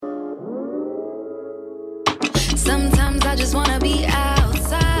Sometimes I just wanna be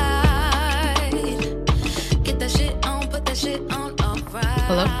outside. Get that shit on, put that shit on, alright.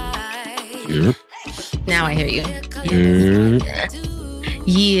 Hello? Yep. Now I hear you. Yep.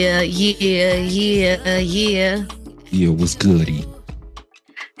 Yeah. Yeah, what's goody?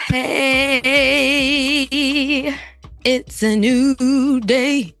 Hey, it's a new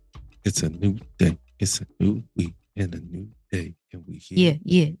day. It's a new day. It's a new week and a new day. And we here.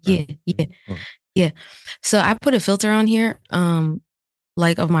 Yeah. So I put a filter on here,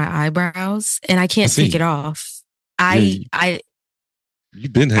 like of my eyebrows, and I can't take it off. You've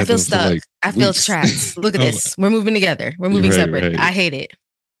been having I feel them stuck. for like I feel weeks. trapped. Look at this. We're moving together. We're moving separate. Right. I hate it.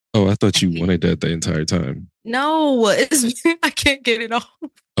 Oh, I thought you wanted that the entire time. No, I can't get it off.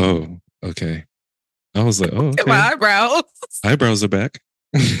 Oh, okay. I was like, oh, okay. My eyebrows. Eyebrows are back.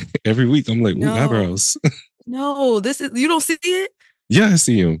 Every week I'm like, ooh, No. eyebrows. No, you don't see it? Yeah, I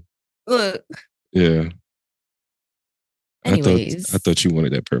see them. Look. Yeah. Anyways. I thought you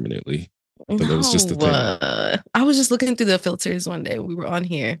wanted that permanently. I thought that was just a thing. I was just looking through the filters one day. We were on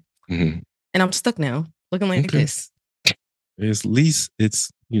here. Mm-hmm. And I'm stuck now, looking like this. At least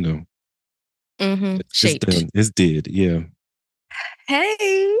it's, Shaped. It's done. It's dead. Yeah.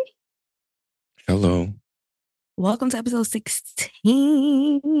 Hey. Hello. Welcome to episode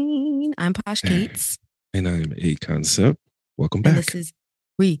 16. I'm Posh Kates. And I'm A Concept. Welcome And back. this is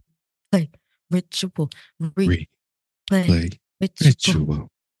Replay Ritual. Replay Ritual.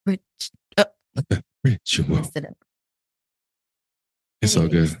 Ritual. Messed it up. It's all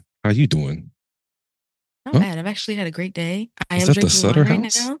good. How you doing? Not bad. I've actually had a great day. I Is am that drinking the Sutter wine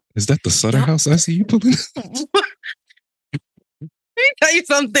house? right now. Is that the Sutter Yup. house I see you pulling? Let me tell you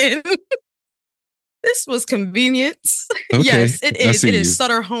something. This was convenience. Okay, Yes, it I is. see It is you.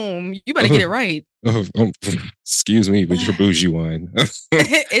 Sutter Home. You better get it right. Excuse me, but your bougie wine.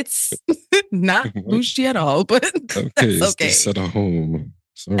 It's not bougie at all, but Okay, that's it's okay. the Sutter Home.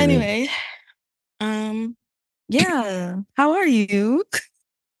 Sorry. Anyway, yeah. How are you?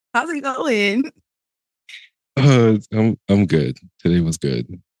 How's it going? I'm good. Today was good.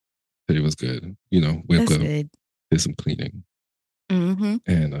 Woke That's up, good. did some cleaning, Mm-hmm.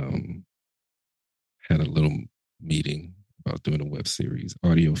 and had a little meeting about doing a web series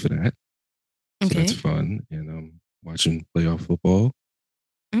audio for that. So Okay. that's fun. And watching playoff football,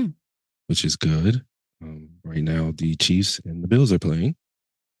 which is good. Right now, the Chiefs and the Bills are playing.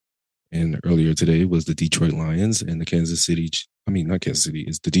 And earlier today was the Detroit Lions and the Kansas City. Not Kansas City.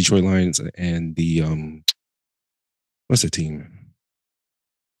 It's the Detroit Lions and the what's the team?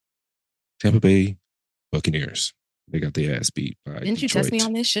 Tampa Bay Buccaneers. They got their ass beat by Didn't you Detroit. test me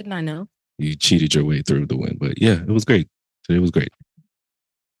on this? Shouldn't I know? You cheated your way through the win, but yeah, it was great. Today was great.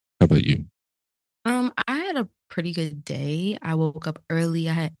 How about you? I had a pretty good day. I woke up early.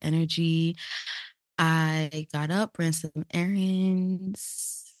 I had energy. I got up, ran some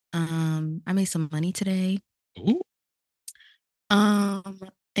errands. I made some money today. Ooh.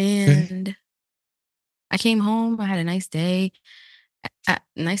 And I came home. I had a nice day.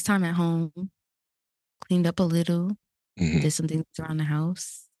 Nice time at home. Cleaned up a little. Mhm. Did some things around the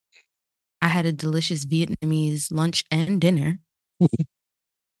house. I had a delicious Vietnamese lunch and dinner.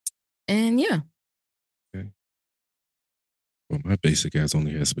 And yeah. Well, my basic ass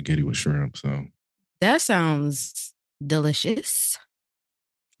only has spaghetti with shrimp, so That sounds delicious.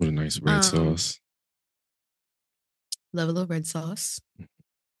 with a nice red sauce. Love a little red sauce.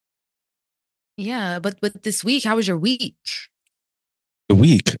 Yeah, but this week, how was your week? The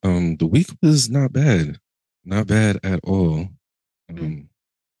week was not bad. Not bad at all.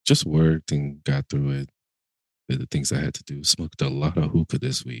 Just worked and got through it. Did the things I had to do. Smoked a lot of hookah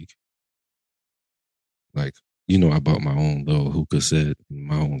this week. Like, I bought my own little hookah set,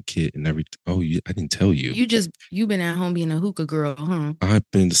 my own kit and everything. Oh, I didn't tell you. You've been at home being a hookah girl, huh?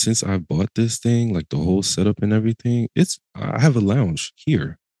 Since I bought this thing, like the whole setup and everything, I have a lounge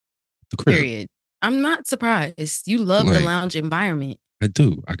here. The crib. Period. I'm not surprised. You love the lounge environment. I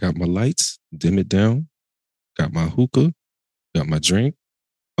do. I got my lights, dim it down, got my hookah, got my drink.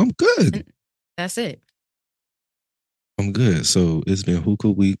 I'm good. And that's it. I'm good. So it's been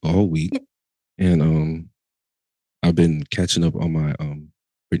hookah week all week. And I've been catching up on my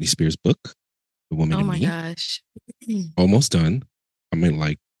Britney Spears book, The Woman in Me. Oh my gosh. Almost done. I'm in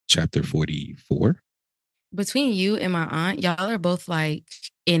like chapter 44. Between you and my aunt, y'all are both like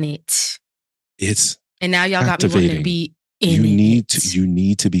in it. And now y'all got me wanting to be in it. You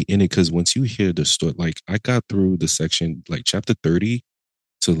need to be in it, because once you hear the story, like I got through the section, like chapter 30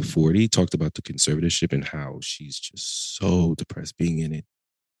 to 40 talked about the conservatorship and how she's just so depressed being in it,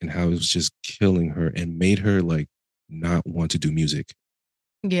 and how it was just killing her and made her like not want to do music.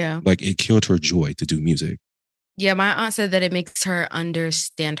 Yeah. Like it killed her joy to do music. Yeah, my aunt said that it makes her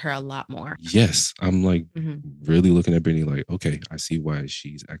understand her a lot more. Yes, I'm like Mhm. really looking at Brittany like, okay, I see why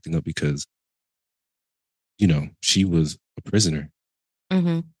she's acting up because, she was a prisoner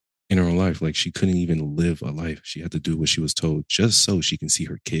Mhm. in her own life. Like she couldn't even live a life. She had to do what she was told just so she can see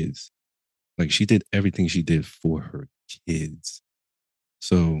her kids. Like she did everything she did for her kids.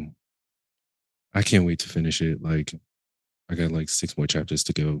 So I can't wait to finish it. Like I got like 6 more chapters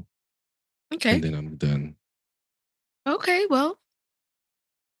to go Okay. and then I'm done. Okay, well,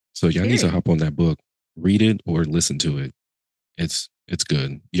 So y'all need to period. hop on that book, read it or listen to it. It's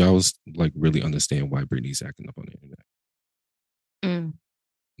good. Y'all was like really understand why Brittany's acting up on the internet. Mm.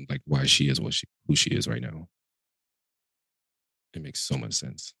 Like why she is who she is right now. It makes so much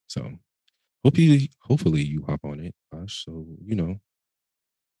sense. So hopefully you hop on it, Josh. So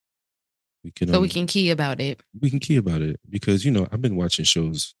we can So we can key about it. key about it because I've been watching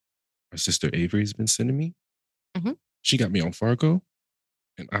shows my sister Avery's been sending me. Mhm. She got me on Fargo,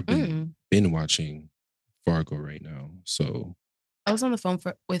 and I've Mm. been watching Fargo right now. So I was on the phone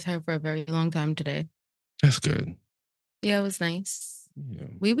with her for a very long time today. that's good. Yeah, it was nice. Yeah.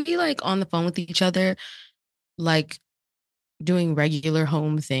 We would be like on the phone with each other, like doing regular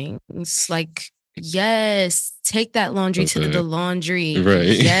home things. Like, yes, take that laundry Love to the that. laundry.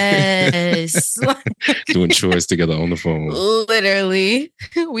 Right. Yes. Doing chores together on the phone. Literally.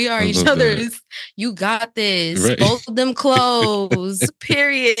 We are I each love that. other's. You got this. Right. Fold them clothes.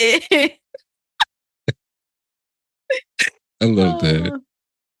 Period. I love that.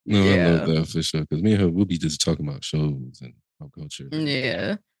 No, I love Yeah. that for sure. Because me and her, we'll be just talking about shows and pop culture and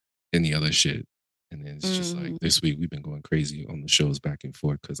Yeah. any other shit. And then it's just Mm. like this week we've been going crazy on the shows back and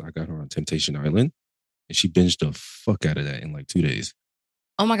forth because I got her on Temptation Island and she binged the fuck out of that in like 2 days.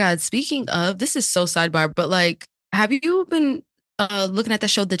 Oh my God. Speaking of, this is so sidebar, but like, have you been looking at the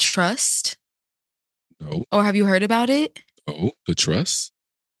show The Trust? No. Or have you heard about it? Oh, The Trust?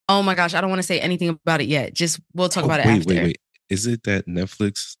 Oh my gosh, I don't want to say anything about it yet. Just we'll talk about it wait, after. wait. Is it that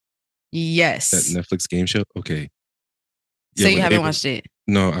Netflix Yes. game show? Okay. So you haven't watched it?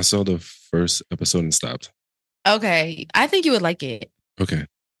 No, I saw the first episode and stopped. Okay. I think you would like it. Okay.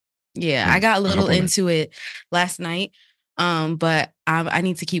 Yeah, I got a little into it last night. But I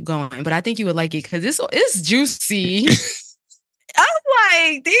need to keep going. But I think you would like it because it's juicy.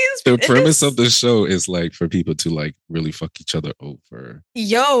 I'm like, the premise of the show is like for people to like really fuck each other over.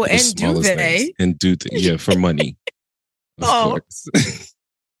 Yo, and do they? And do yeah, for money. Of course.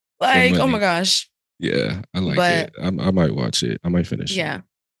 Like, oh my gosh. Yeah, I like it. I might watch it. I might finish it. Yeah.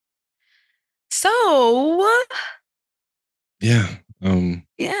 So yeah.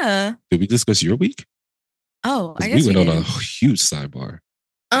 Yeah. Did we discuss your week? Oh, I guess we went on a huge sidebar.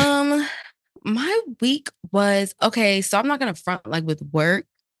 My week was okay. So I'm not gonna front like with work.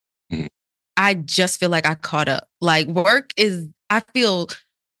 Mhm. I just feel like I caught up. Like work is. I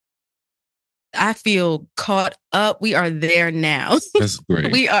feel caught up. We are there now. That's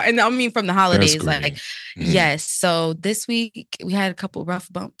great. We are, and I mean from the holidays. Like, Mm-hmm. yes. So this week we had a couple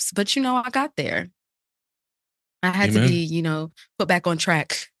rough bumps, but I got there. I had to be, put back on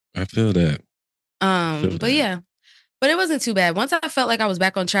track. I feel that. But yeah, but it wasn't too bad. Once I felt like I was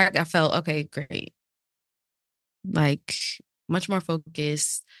back on track, I felt okay, great. Like much more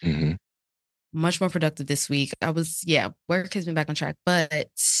focused, much more productive this week. Work has been back on track, but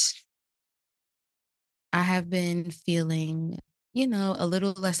I have been feeling, a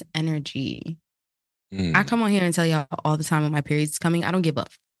little less energy. I come on here and tell y'all all the time when my period's coming. I don't give a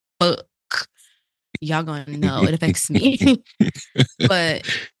fuck. Y'all gonna know it affects me. But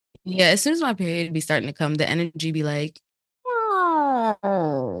yeah, as soon as my period be starting to come, the energy be like,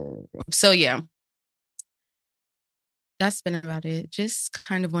 oh. So yeah. That's been about it. Just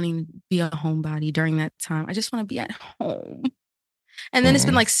kind of wanting to be a homebody during that time. I just want to be at home. And then it's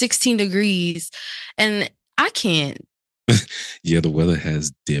been like 16 degrees and I can't. Yeah, the weather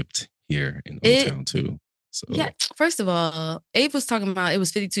has dipped here in Old Town too. So yeah, first of all, Abe was talking about it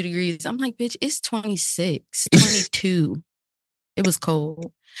was 52 degrees. I'm like, bitch, it's 26, 22. It was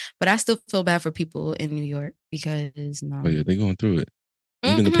cold. But I still feel bad for people in New York because Oh yeah, they're going through it.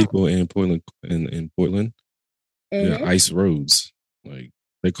 Even the people in Portland yeah, ice roads. Like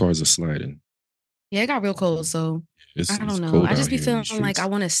their cars are sliding. Yeah, it got real cold, so I don't know. I just be feeling like I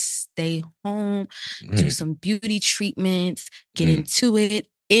want to stay home, do some beauty treatments, get into it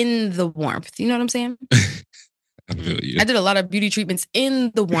in the warmth. You know what I'm saying? I feel you. I did a lot of beauty treatments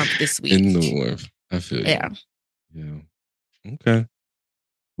in the warmth this week. In the warmth. I feel you. Yeah. Yeah. Okay.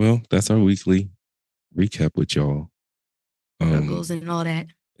 Well, that's our weekly recap with y'all. Struggles and all that.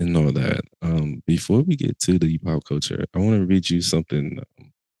 Before we get to the pop culture, I want to read you something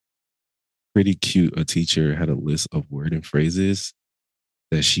Pretty cute. A teacher had a list of word and phrases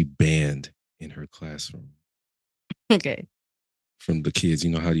that she banned in her classroom Okay. from the kids. You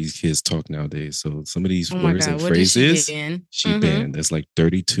know how these kids talk nowadays. So some of these Oh my words God. and What did she phrases ban? she banned. There's like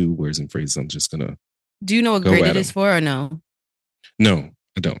 32 words and phrases. I'm just gonna Do you know what go grade at it is them. for or no? No,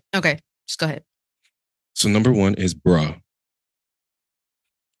 I don't. Okay. Just go ahead. So number one is bruh.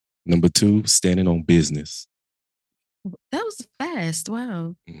 Number two, standing on business. That was fast.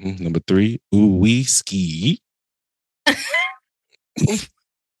 Wow. Number three, ooh wee ski.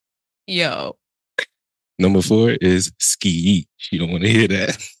 Yo. Number four is ski. She don't want to hear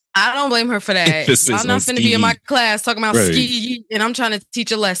that. I don't blame her for that. Emphasis I'm on not finna be in my ski. class talking about Right. ski and I'm trying to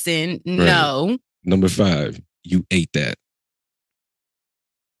teach a lesson. No. Number five, you ate that.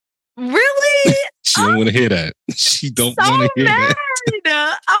 Really? She don't want to hear that. She don't So want to hear mad.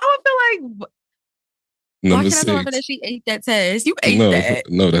 that. I would feel like, why Number can't I tell her six. that she ate that test? You ate No, that.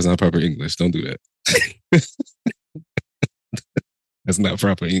 no, that's not proper English. Don't do that. That's not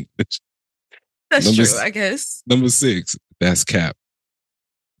proper English. That's Number true, I guess. Number six, that's cap.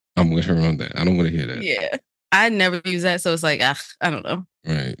 I'm with her on that. I don't want to hear that. Yeah. I never use that, so it's like, I don't know.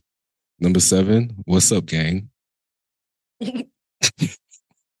 Right. Number seven, what's up, gang?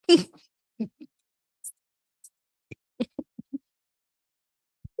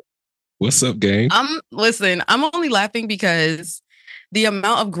 What's up, gang? Listen, I'm only laughing because the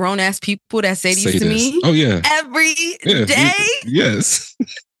amount of grown ass people that say these to this. me Oh, yeah. every day. Yes.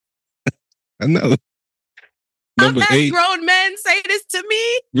 I know. I've Number had 8. grown men say this to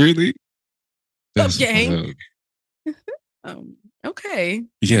me. Really? What's up, gang? wild. Okay.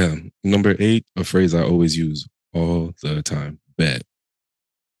 Yeah. Number 8, a phrase I always use all the time. Bet.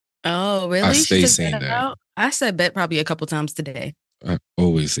 Oh, really? I She stay took saying that. out? I said bet probably a couple times today. I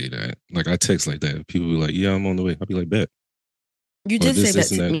always say that. Like I text like that. People be like, yeah, I'm on the way. I'll be like, bet. You Or did this, say this,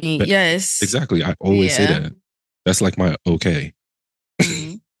 that to and that. me. Bet. Yes. Exactly. I always say Yeah. that. That's like my okay.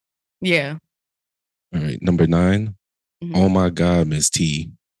 Mhm. Yeah. All right. Number 9. Mhm. Oh my God, Miss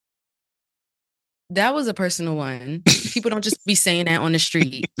T. That was a personal one. People don't just be saying that on the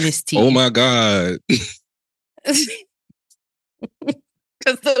street, Miss T. Oh my God. Because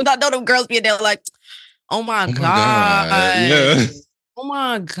I know them girls being there like, oh my Oh my God. God. Yeah. Oh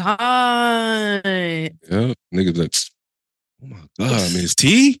my God. Yeah. Niggas like, oh my God, Miss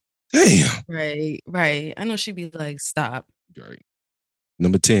T. Damn. Right. I know she'd be like, stop. Right.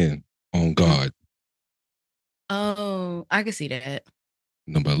 Number 10, on God. Oh, I can see that.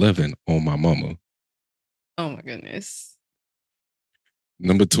 Number 11, on my mama. Oh my goodness.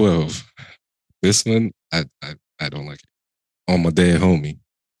 Number 12, this one, I don't like it. On my dead homie.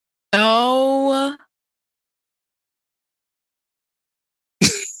 Oh.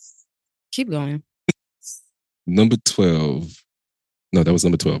 Keep going. Number 12. No, that was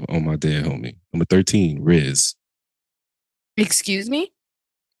number 12. On my dead homie. Number 13, Riz. Excuse me?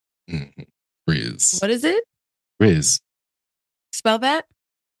 Riz. What is it? Riz. Spell that?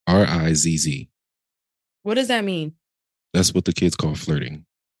 Rizz. What does that mean? That's what the kids call flirting.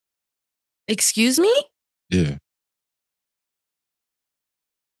 Excuse me? Yeah.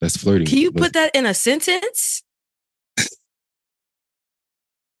 That's flirting. Can you put that in a sentence?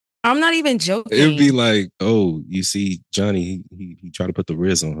 I'm not even joking. It'd be like, oh, you see, Johnny, he tried to put the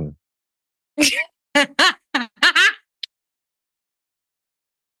Riz on her.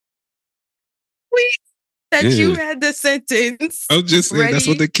 Wait, that Yeah. you had the sentence. I'm just saying that's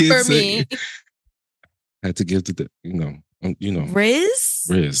what the ready kids for say. me. I had to give to the, Riz?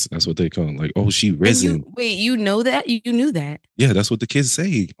 Riz. That's what they call it. Like, oh, she And risen. you know that? You knew that? Yeah, that's what the kids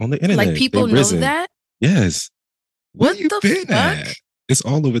say on the internet. Like people They know risen. that? Yes. What you the been fuck? at? It's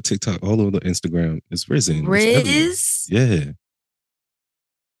all over TikTok, all over the Instagram. It's risen. It's everywhere. Riz? Yeah.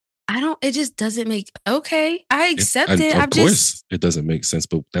 It just doesn't make, okay, I accept it. Of course, it doesn't make sense,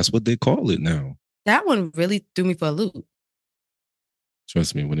 but that's what they call it now. That one really threw me for a loop.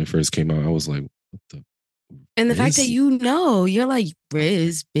 Trust me, when it first came out, I was like, what the? And the fact that Riz? you're like,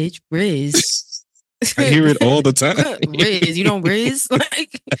 Riz, bitch, Riz. I hear it all the time. Riz, you don't Riz?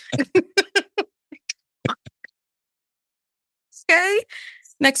 Like, okay.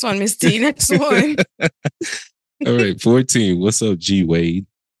 Next one, Miss T. Next one. All right, 14. What's up, G Wade?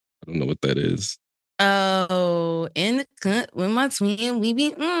 I don't know what that is. Oh, in the cut with my twin, we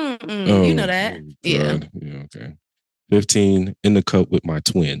be, Oh, you know that. Yeah. God. Yeah, okay. 15, in the cup with my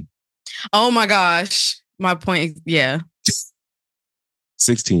twin. Oh my gosh. My point, yeah.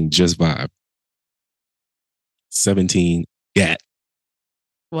 16, just vibe. 17, gat.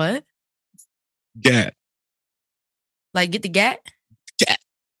 What? Gat. Like get the gat? Gat.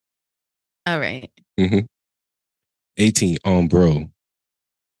 All right. 18, on bro.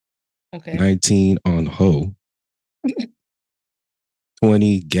 Okay. 19 on Ho,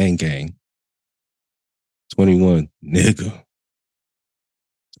 20 gang gang, 21 nigga,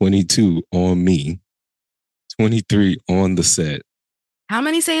 22 on me, 23 on the set. How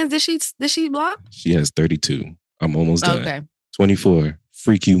many sayings did she block? She has 32. I'm almost done. Okay. 24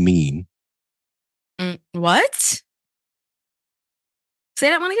 freak you mean. What? Say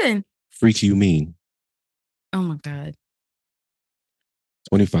that one again. Freak you mean. Oh my God.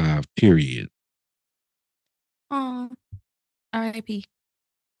 25 period. Oh, R.I.P.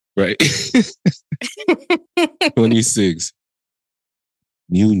 Right. 26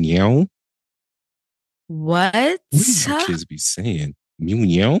 mew meow. What? What do you kids be saying? Mew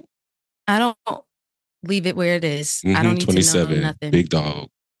meow? I don't leave it where it is. I don't need to know 27 nothing. big dog.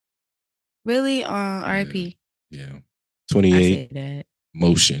 Really? R.I.P. Yeah. I 28 say that.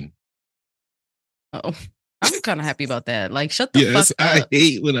 motion. Oh, I'm kind of happy about that. Like, shut the Yes, fuck I up.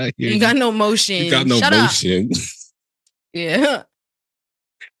 hate when I hear You got no motion. You got no Shut motion. Up. Yeah.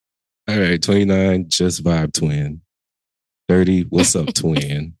 All right, 29 just vibe twin. 30 what's up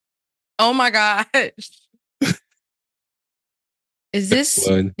twin. Oh my gosh. Is this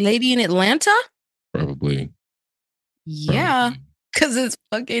One, lady in Atlanta? probably. Yeah. Because it's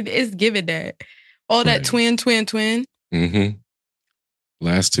giving that. All that Right. twin. Mm-hmm.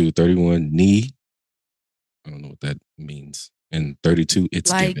 Last two, 31 knee. I don't know what that means. And 32, it's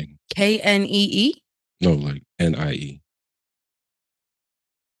Like giving. Knee? No, like NIE.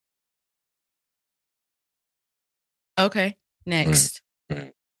 Okay. Next.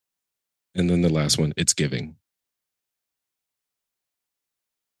 Right. And then the last one, it's giving.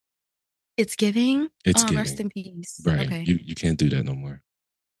 It's giving? It's giving. Rest in peace. Right. Okay. You can't do that no more.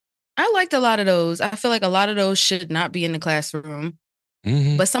 I liked a lot of those. I feel like a lot of those should not be in the classroom.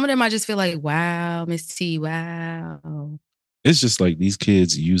 Mm-hmm. But some of them I just feel like, wow, Miss T, wow. It's just like these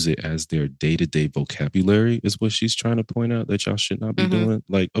kids use it as their day-to-day vocabulary is what she's trying to point out that y'all should not be doing.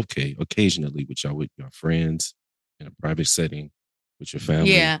 Like, okay, occasionally with your friends in a private setting, with your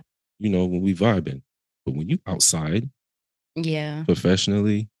family, Yeah. you know, when we vibing. But when you outside, Yeah.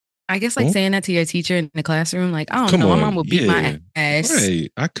 professionally, I guess like saying that to your teacher in the classroom, like, I don't know, my mom would beat my ass.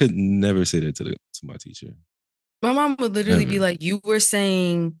 Right. I could never say that to my teacher. My mom would literally be like, you were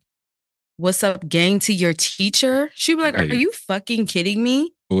saying what's up gang to your teacher? She'd be like, are you fucking kidding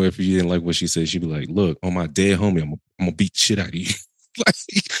me? Or if you didn't like what she said, she'd be like, look, on my dead homie, I'm gonna beat shit out of you. Like,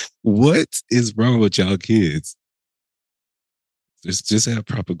 what is wrong with y'all kids? Just have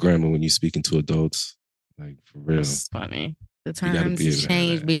proper grammar when you're speaking to adults. Like, for real. It's funny. The terms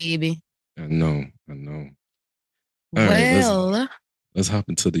change, baby. I know. All well, right, let's hop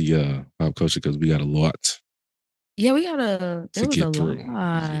into the pop culture because we got a lot. Yeah, we got to get through.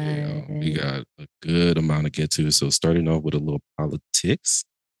 Yeah, we got a good amount to get to. So starting off with a little politics.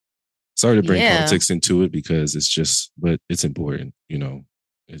 Sorry to bring politics into it because but it's important, you know.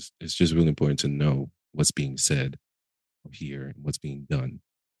 It's just really important to know what's being said here and what's being done,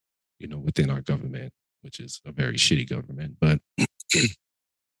 you know, within our government, which is a very shitty government. But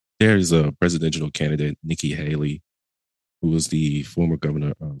there's a presidential candidate, Nikki Haley, who was the former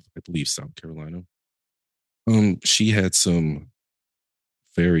governor of, I believe, South Carolina. She had some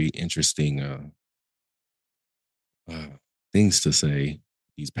very interesting things to say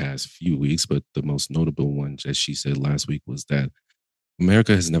these past few weeks, but the most notable one that she said last week was that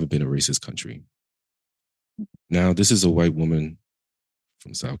America has never been a racist country. Now, this is a white woman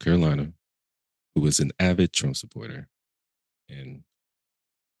from South Carolina who is an avid Trump supporter, and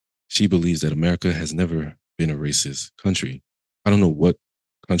she believes that America has never been a racist country. I don't know what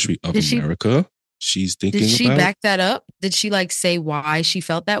country of America she's thinking about. Did she back that up? Did she like say why she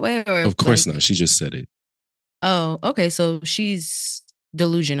felt that way? Or of course not. She just said it. Oh, okay. So she's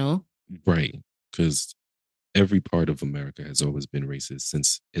delusional. Right. Because every part of America has always been racist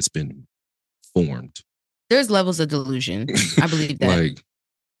since it's been formed. There's levels of delusion. I believe that. Like,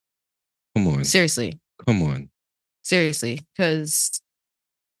 come on. Seriously. Come on. Seriously. Because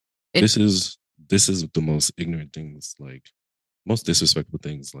this is the most ignorant things, like most disrespectful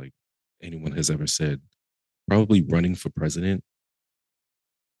things like anyone has ever said. Probably running for president.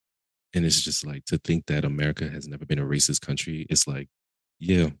 And it's just like to think that America has never been a racist country. It's like,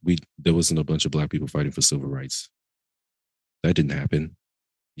 yeah, there wasn't a bunch of black people fighting for civil rights. That didn't happen.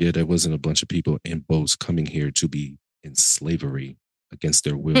 Yeah, there wasn't a bunch of people in boats coming here to be in slavery against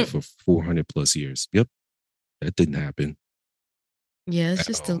their will for 400 plus years. Yep, that didn't happen. Yeah, it's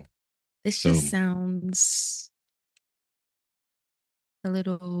just just sounds a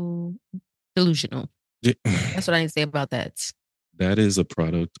little delusional. Yeah. That's what I need to say about that. That is a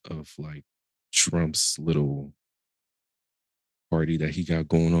product of like Trump's little party that he got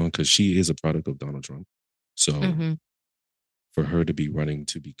going on because she is a product of Donald Trump. So Mhm. for her to be running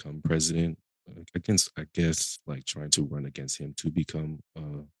to become president against, I guess, like trying to run against him to become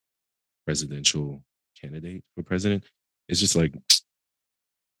a presidential candidate for president, it's just like,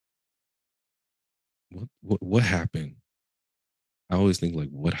 what happened? I always think like,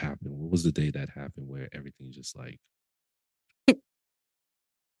 what happened? What was the day that happened where everything just like,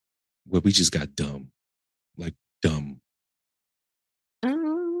 where we just got dumb, like dumb.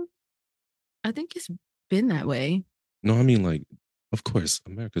 Um, I think it's been that way. No, I mean like, of course,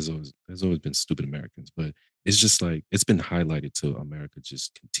 America's always there's always been stupid Americans, but it's just like it's been highlighted to America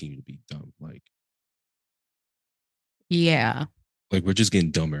just continue to be dumb. Yeah. Like we're just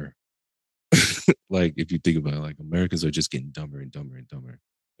getting dumber. Like if you think about it, like Americans are just getting dumber and dumber and dumber,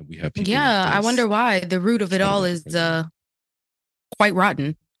 and we have people like Yeah. I wonder this why. The root of it trying to all be is president. quite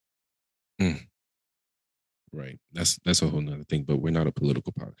rotten. Mm, right. That's a whole nother thing. But we're not a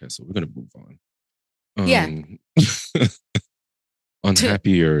political podcast, so we're gonna move on. Yeah. On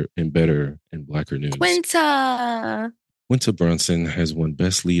happier and better and blacker news, Quinta. Quinta Brunson has won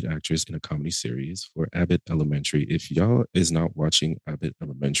Best Lead Actress in a Comedy Series for Abbott Elementary. If y'all is not watching Abbott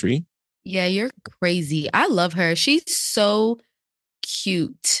Elementary, Yeah, you're crazy. I love her. She's so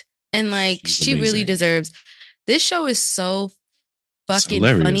cute. And like she's she really amazing. deserves. This show is so It's fucking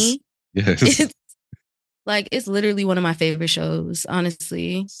hilarious. funny. Yes. It's like it's literally one of my favorite shows,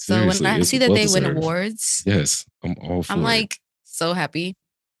 honestly. So Seriously, when I it's see that well they win deserved. awards, Yes, I'm all for I'm it. like so happy.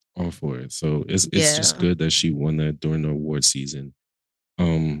 All for it. So it's Yeah. just good that she won that during the award season.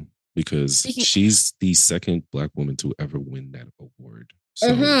 Because Speaking- she's the second Black woman to ever win that award.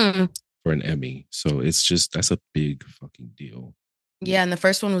 So Mhm. for an Emmy. So it's just that's a big fucking deal. Yeah, and the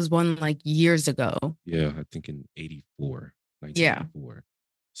first one was won like years ago, Yeah, I think in 84, Yeah. 1984.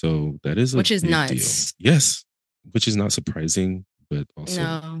 So that is a which is big nuts. deal. Yes. Which is not surprising, but also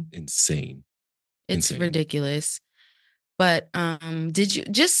No, insane. it's Insane. ridiculous. But did you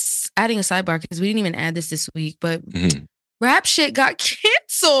just adding a sidebar because we didn't even add this week, but Mhm. rap shit got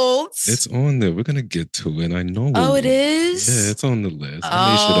canceled. It's on there. We're gonna get to it. I know. Oh, it is? Yeah, it's on the list.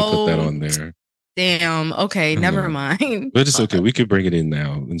 I made sure to put that Oh. on there. Damn. Okay, I never know. mind. But it's okay. We could bring it in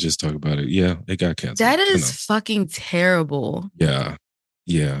now and just talk about it. Yeah, it got canceled. That I is know. fucking terrible. Yeah.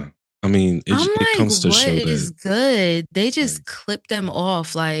 Yeah. I mean, I'm it like, comes to what show is that good? They just like- clipped them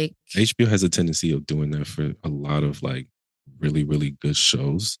off. Like, HBO has a tendency of doing that for a lot of like really, really good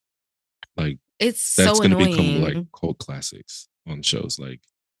shows. Like it's that's so gonna annoying. become like cult classics on shows, like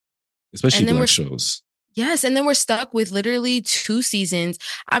especially And then Black we're- shows. Yes, and then we're stuck with literally 2 seasons.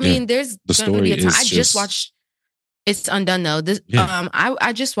 I Yeah. mean, there's The gonna be a story time. is I just just- watched. It's undone though. This Yeah.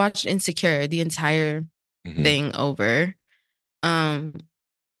 I just watched Insecure, the entire Mhm. thing over.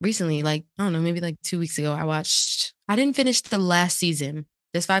 Recently, like I don't know, maybe like 2 weeks ago, I didn't finish the last season.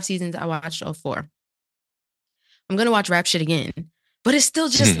 There's 5 seasons. I watched all 4. I'm gonna watch Rap Shit again, but it's still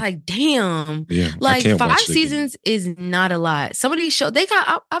just like, damn. Yeah. I Like can't 5 watch it again. seasons is not a lot. Some of these shows they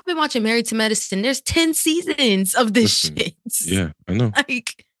got. I've been watching Married to Medicine. There's 10 seasons of this Listen, shit. Yeah, I know.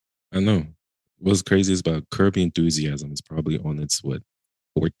 Like I know. What's crazy is about Curb Your Enthusiasm is probably on its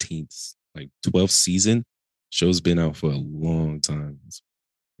 14th, like 12th season. Show's been out for a long time.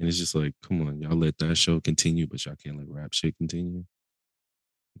 And it's just like, come on, y'all let that show continue, but y'all can't let Rap Shit continue.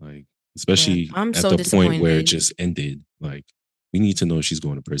 Like, especially I'm at so the point where it disappointed. just ended. Like, we need to know she's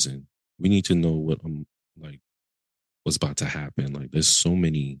going to prison. We need to know what like what's about to happen. Like, there's so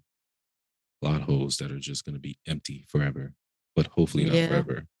many plot holes that are just gonna be empty forever. But hopefully not Yeah.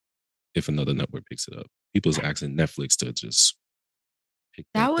 forever. If another network picks it up. People's asking Netflix to just pick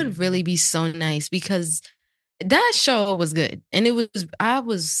that thing would up. really be so nice because that show was good. And we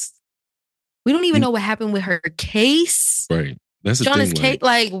don't even know what happened with her case. Right. That's the Jonas thing. Kate,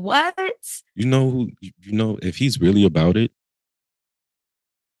 like what? You know if he's really about it,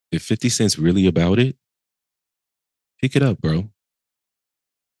 if 50 Cent's really about it, pick it up, bro.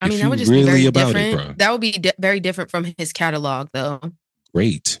 I mean, If that would you just be really very about it, different. bro. That would be very different from his catalog, though.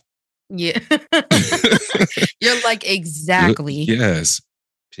 Great. Yeah. You're like, exactly. Yes.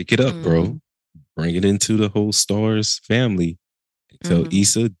 Pick it up, bro. Mhm. Bring it into the whole Stars family. And tell Mhm.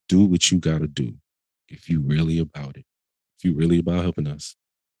 Issa, do what you gotta do. If you really about it. If you really about helping us.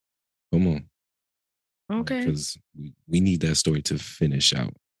 Come on. Okay. Because we need that story to finish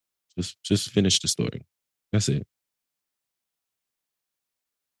out. Just finish the story. That's it.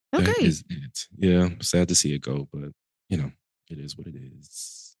 That Okay. is it. Yeah, sad to see it go, but it is what it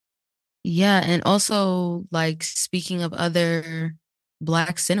is. Yeah, and also like speaking of other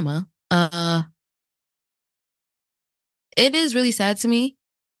Black cinema, it is really sad to me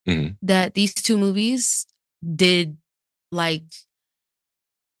Mhm. that these 2 movies did like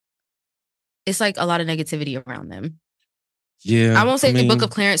it's like a lot of negativity around them. I Yeah, won't I say Book of mean,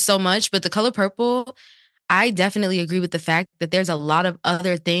 Clarence so much, but The Color Purple, I definitely agree with the fact that there's a lot of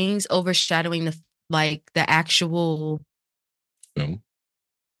other things overshadowing the actual film.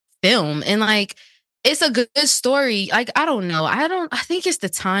 film. And like it's a good story. Like I don't know. I think it's the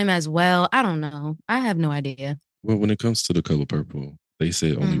time as well. I don't know. I have no idea. Well, when it comes to The Color Purple, they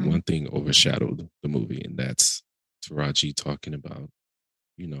said only Mhm. one thing overshadowed the movie, and that's Taraji talking about,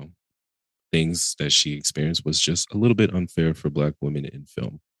 you know, things that she experienced was just a little bit unfair for Black women in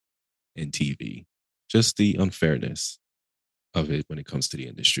film and TV. Just the unfairness of it when it comes to the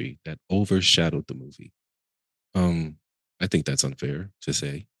industry that overshadowed the movie. Um, I think that's unfair to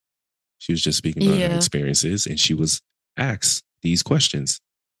say. She was just speaking about her Yeah. experiences and she was asked these questions.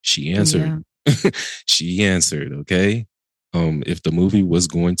 She answered. Yeah. She answered, okay? If the movie was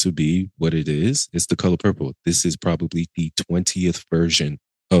going to be what it is, it's The Color Purple. This is probably the 20th version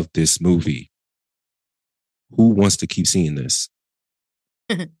of this movie. Who wants to keep seeing this?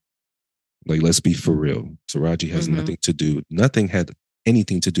 Like, let's be for real. Taraji has Mhm. nothing had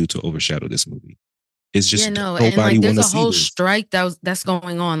anything to do to overshadow this movie. It's Yeah, just no, and nobody like want there's to a see whole this. strike that's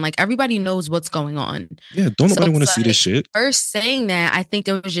going on. Like everybody knows what's going on. Yeah, don't So nobody want to it's see this like shit. first saying that, I think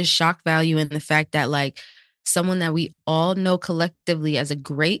there was just shock value in the fact that like someone that we all know collectively as a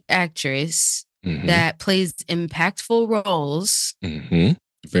great actress Mm-hmm. that plays impactful roles Mm-hmm.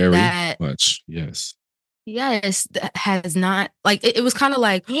 Very that much. Yes. yes, that has not like it was kind of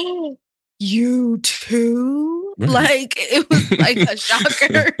like you too. Right. Like it was like a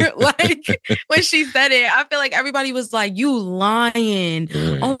shocker. Like when she said it, I feel like everybody was like, "You lying?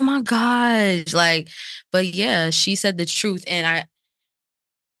 Right. Oh my gosh!" Like, but yeah, she said the truth, and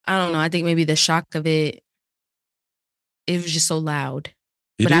I don't know. I think maybe the shock of it was just so loud.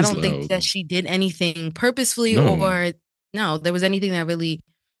 It But I is don't think loud. that she did anything purposefully No, or no, there was anything that really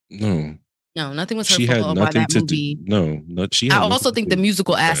no. no, nothing was She had hurtful by nothing that to do. movie. No, not she I had nothing also to think the do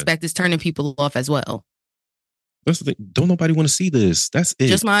musical with that. aspect is turning people off as well. That's the thing. Don't nobody want to see this. That's it.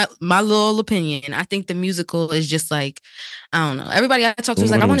 Just my little opinion. I think the musical is just like I don't know. Everybody I talk to Don't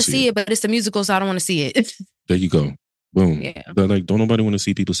is like, nobody I want want to to see see it. it, but it's the musical, so I don't want to see it. There you go. Boom. Yeah. They're like, don't nobody want to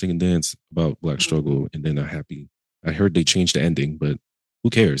see people sing and dance about Black Mhm. struggle and then not happy. I heard they changed the ending, but who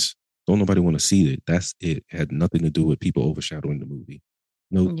cares? Don't nobody want to see it. That's it. It had nothing to do with people overshadowing the movie.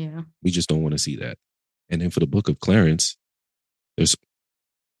 No, Yeah. we just don't want to see that. And then for the Book of Clarence, there's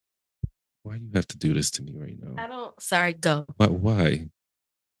why you have to do this to me right I now? don't sorry, go. But why?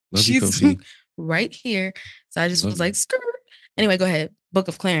 Love you, She's Kofi. right here. So I just Love was you. like, skirt. Anyway, go ahead. Book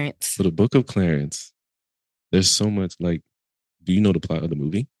of Clarence. For the Book of Clarence, there's so much like, do you know the plot of the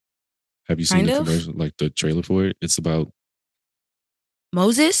movie? Have you seen Kind the of. commercial, like the trailer for it? It's about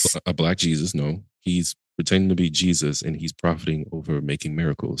Moses? a black Jesus. No, he's pretending to be Jesus and he's profiting over making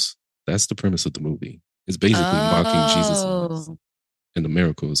miracles. That's the premise of the movie. It's basically mocking Jesus Oh. and the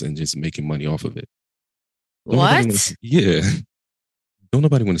miracles and just making money off of it. Don't nobody want to What? see, yeah. Don't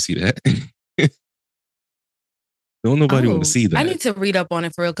nobody want to see that. Don't nobody want to Oh, see I that. need to read up on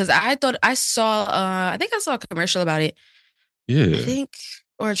it for real because I thought I saw. I think I saw a commercial about it. I Yeah. think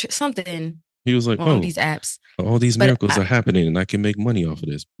or something He was like, on one of oh, these apps. all these But miracles are happening and I can make money off of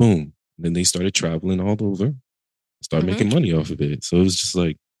this. Boom. And then they started traveling all over, start mhm. making money off of it. So it was just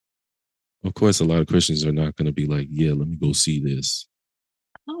like, of course, a lot of Christians are not going to be like, yeah, let me go see this.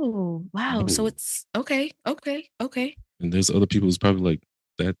 Oh wow! So No. it's okay, okay, okay. And there's other people who's probably like,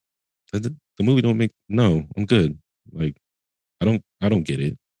 that, the movie don't make, no, I'm good. Like, I don't get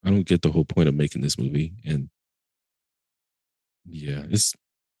it. I don't get the whole point of making this movie. And yeah,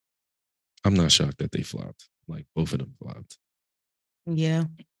 I'm not shocked that they flopped. Like, both of them flopped. Yeah.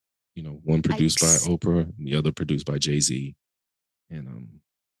 You know, one produced by Yikes. Oprah and the other produced by Jay-Z. And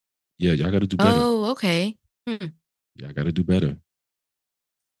yeah, y'all got to do better. Oh, okay. Y'all got to do better.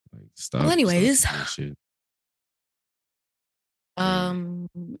 Like, Well, stop anyways, doing that shit. Yeah.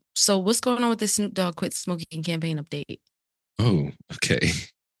 so what's going on with this Snoop Dogg quit smoking campaign update? Oh, okay.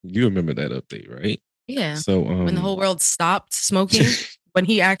 You remember that update, right? Yeah, So, when the whole world stopped smoking, when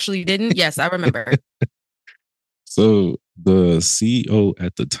he actually didn't. Yes, I remember. so the CEO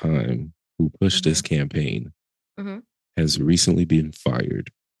at the time who pushed this Mm-hmm. campaign Mm-hmm. has recently been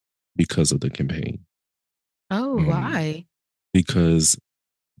fired because of the campaign. Oh, why? Because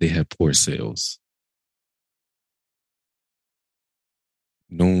they had poor sales.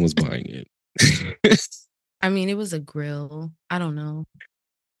 No one was buying it. I mean, it was a grill. I don't know.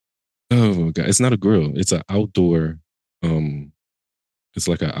 Oh god, it's not a grill. It's an outdoor. Um, it's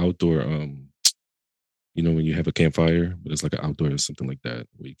like an outdoor. You know when you have a campfire, but it's like an outdoor or something like that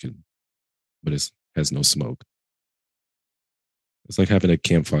where you can, but it's has no smoke. It's like having a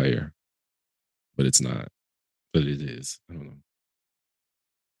campfire, but it's not. But it is. I don't know.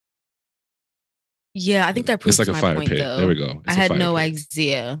 Yeah, I think that It's proves like a my fire point pit. There we though. go. I It's a had fire no pit.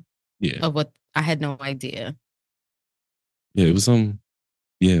 idea Yeah. of what I had no idea. Yeah, it was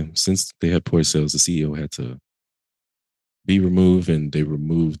yeah, since they had poor sales, the CEO had to be removed and they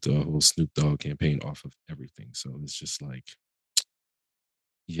removed the whole Snoop Dogg campaign off of everything. So it's just like,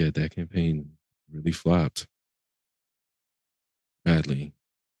 yeah, that campaign really flopped badly.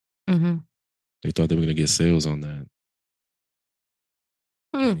 Mm-hmm. They thought they were gonna get sales on that.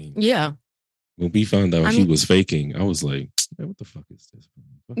 I mean, Yeah. when we found out I he mean, was faking, I was like, man, what the fuck is this?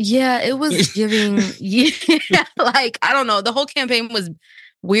 yeah, it was giving, yeah, like, I don't know. The whole campaign was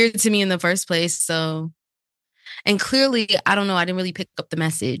weird to me in the first place. So, and clearly, I don't know. I didn't really pick up the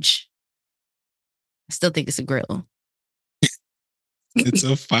message. I still think it's a grill. It's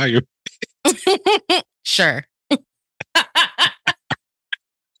a fire. Sure.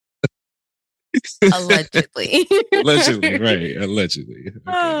 Allegedly. Allegedly, right? Allegedly.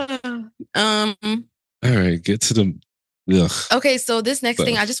 Okay. All right, get to the. Ugh. Okay, so this next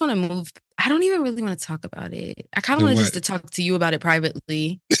thing, I Stuff. just want to move. I don't even really want to talk about it. I kind of Then want why- just to talk to you about it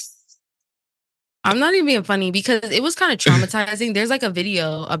privately. I'm not even being funny because it was kind of traumatizing. There's like a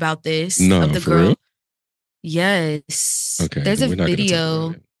video about this No, of the for girl. real? Yes. Okay, There's a then we're not gonna talk video.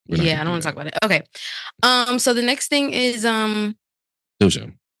 about it. We're not Yeah, gonna I don't do want to that. talk about it. Okay. So the next thing is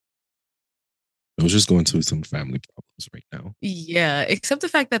Doja. Doja's going through some family problems right now. yeah, except the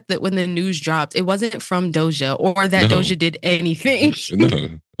fact that when the news dropped, it wasn't from Doja or that No. Doja did anything.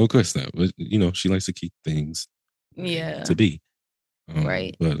 No, of course not. But you know, she likes to keep things where they Yeah. need to be.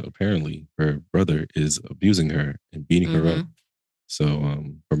 Right. But apparently, her brother is abusing her and beating her up.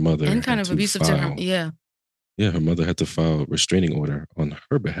 So her mother And kind had of abusive to her. file- Yeah. Yeah, her mother had to file a restraining order on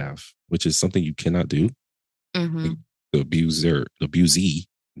her behalf, which is something you cannot do. Mm-hmm. The abusee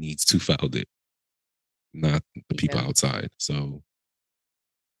needs to file it, not the people Yeah. outside. So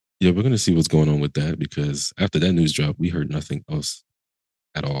yeah, we're gonna see what's going on with that because after that news drop, we heard nothing else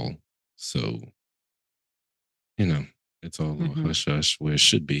at all. So, you know, it's all a Mhm. hush hush where it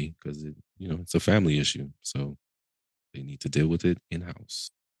should be because it's a family issue. So they need to deal with it in house.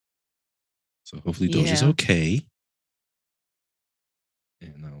 So hopefully Doja's Yeah. okay.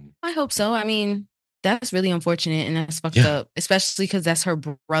 And I hope so. I mean, that's really unfortunate and that's fucked Yeah. up, especially because that's her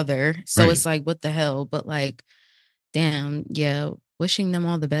brother. So Right. it's like, what the hell? But like, damn, yeah, wishing them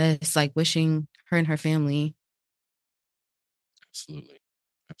all the best, like wishing her and her family absolutely.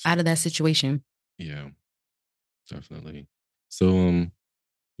 out of that situation. Yeah, definitely. So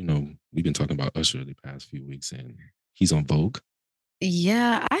we've been talking about Usher the past few weeks and he's on Vogue.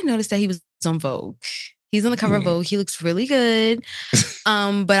 Yeah, I noticed that he was on Vogue. He's on the cover of Hmm. Vogue. He looks really good.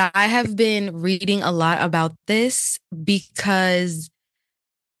 But I have been reading a lot about this because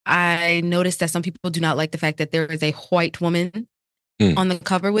I noticed that some people do not like the fact that there is a white woman Mm. on the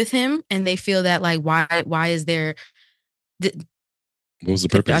cover with him, and they feel that like why is there What was the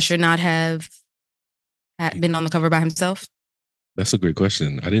could purpose? Usher not have been on the cover by himself? That's a great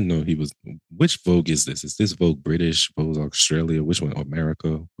question. I didn't know he was. Which Vogue is this? Is this Vogue British, Vogue Australia? Which one?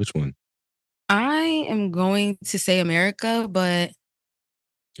 America? Which one? I am going to say America, but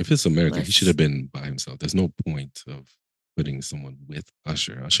If it's America, he Let's- should have been by himself. There's no point of putting someone with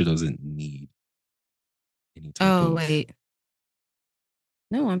Usher. Usher doesn't need any type oh of. wait,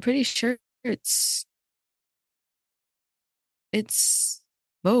 no, I'm pretty sure it's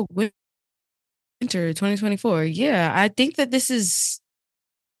Vogue Winter 2024. Yeah, I think that this is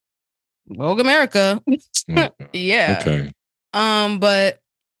Vogue America. Yeah. Okay. But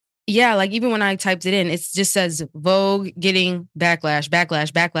yeah, like even when I typed it in, it just says Vogue getting backlash,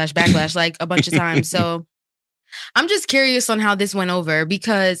 like a bunch of times. So I'm just curious on how this went over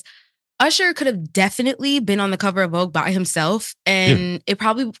because Usher could have definitely been on the cover of Vogue by himself, and it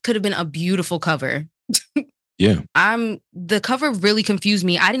probably could have been a beautiful cover. Yeah. The cover really confused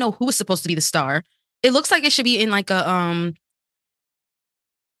me. I didn't know who was supposed to be the star. It looks like it should be in like a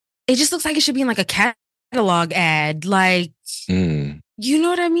it just looks like it should be in like a catalog ad. Like, Mm. you know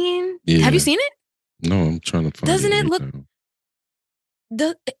what I mean? Yeah. Have you seen it? No, I'm trying to find. Doesn't it right look-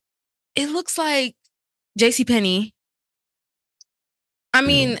 now. It looks like JCPenney. I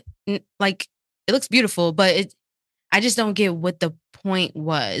mean, like it looks beautiful, but I just don't get what the point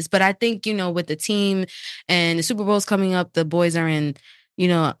was. But I think, with the team and the Super Bowl's coming up, the boys are in,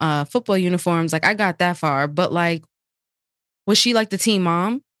 football uniforms. Like I got that far, but like, was she like the team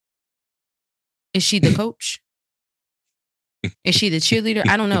mom? Is she the coach? Is she the cheerleader?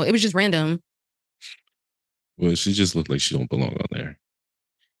 I don't know. It was just random. Well, she just looked like she don't belong on there.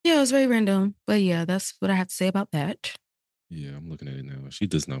 Yeah, it was very random. But yeah, that's what I have to say about that. Yeah, I'm looking at it now. She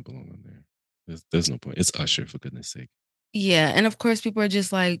does not belong on there. There's no point. It's Usher, for goodness sake. Yeah, and of course, people are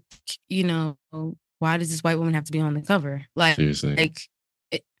just like, you know, why does this white woman have to be on the cover? Seriously.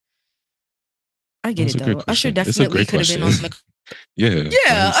 It, I get That's it a great though. Usher question. It's a definitely great could have been question. on the. Yeah. by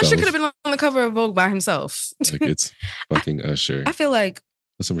Yeah, Usher could have himself. been on the cover of Vogue by himself. Like, it's fucking Usher. I feel like,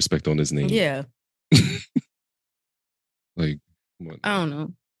 Put some respect on his name. yeah, Like, come on I now. don't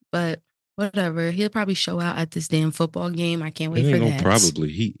know, but whatever. He'll probably show out at this damn football game. I can't It wait ain't for no that.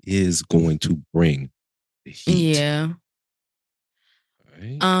 probably. He is going to bring the heat. Yeah.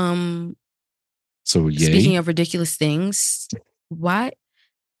 Right? So, Speaking yay. of ridiculous things, why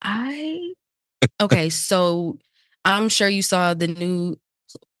okay, so I'm sure you saw the new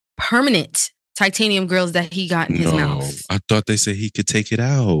permanent titanium grills that he got in his No, mouth. I thought they said he could take it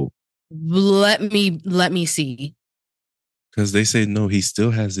out. Let me see. Because they say no, he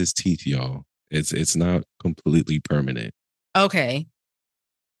still has his teeth, y'all. It's not completely permanent. Okay.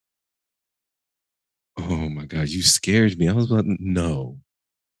 Oh my god, you scared me. I was like, no.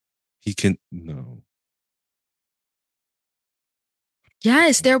 He can no.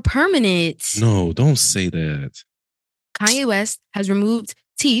 Yes, they're permanent. No, don't say that. Kanye West has removed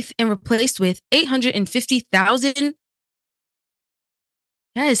teeth and replaced with 850,000.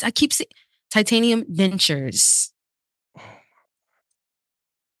 Yes, I keep saying titanium dentures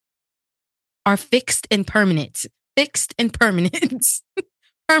are fixed and permanent. Fixed and permanent.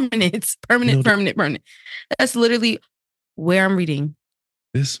 Permanent. That's literally where I'm reading.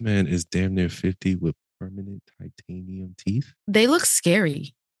 This man is damn near 50 with permanent titanium teeth. They look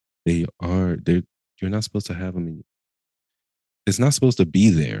scary. They are. You're not supposed to have them. It's not supposed to be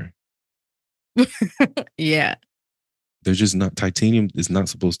there. Yeah. They're just not. Titanium is not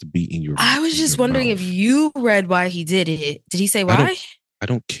supposed to be in your. I was just wondering if you read why he did it. Did he say why? I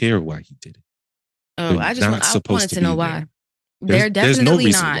don't care why he did it. Oh, I wanted to know why. They're There's definitely no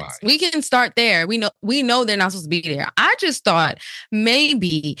reason not. why. We can start there. We know they're not supposed to be there. I just thought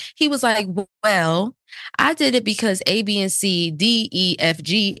maybe he was like, well, I did it because A, B, and C, D, E, F,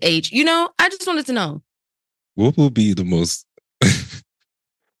 G, H. You know, I just wanted to know. What will be the most?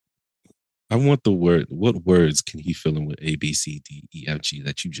 I want the word. What words can he fill in with A, B, C, D, E, F, G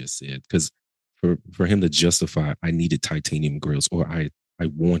that you just said? Because for him to justify, I needed titanium grills, or I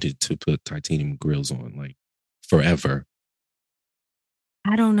wanted to put titanium grills on, like forever.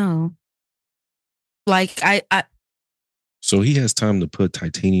 I don't know. Like I So he has time to put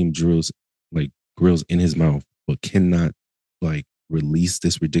titanium grills in his mouth, but cannot like release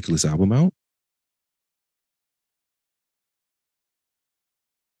this ridiculous album out.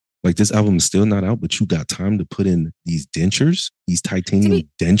 Like, this album is still not out, but you got time to put in these dentures, these titanium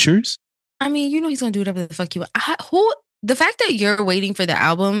dentures. I mean, you know he's gonna do whatever the fuck you want. The fact that you're waiting for the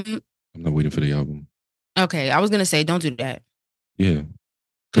album. I'm not waiting for the album. Okay, I was gonna say don't do that. Yeah,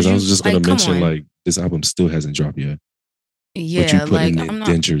 because I was just gonna mention like this album still hasn't dropped yet. Yeah, but you put like in the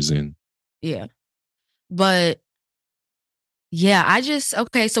dentures in. Yeah, but yeah,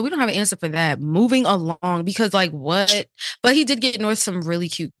 okay. So we don't have an answer for that. Moving along, because like what? But he did get North some really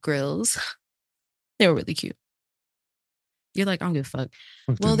cute grills. They were really cute. You're like, I don't give a fuck.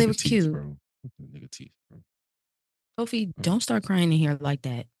 Well, they were cute. Bro. Fuck that nigga teeth, bro. Kofi, don't start crying in here like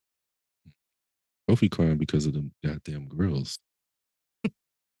that. Kofi crying because of the goddamn grills.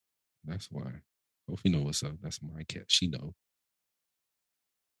 That's why. Kofi know what's up. That's my cat. She know.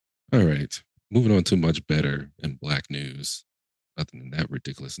 All right. Moving on to much better and black news. Other than that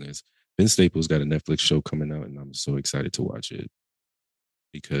ridiculousness. Vince Staples got a Netflix show coming out, and I'm so excited to watch it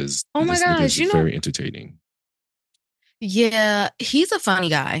because this nigga is very entertaining. Yeah, he's a funny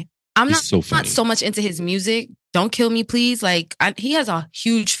guy. I'm not so much into his music. Don't kill me, please. Like he has a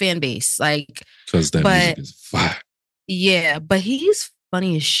huge fan base. Like because that music is fire. Yeah, but he's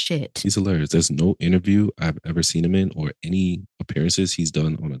funny as shit. He's hilarious. There's no interview I've ever seen him in or any appearances he's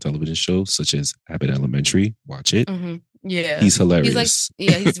done on a television show, such as Abbott Elementary. Watch it. Mm-hmm. Yeah, he's hilarious.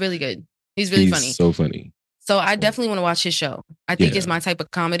 He's really good. He's really funny. So funny. So I definitely want to watch his show. I think it's my type of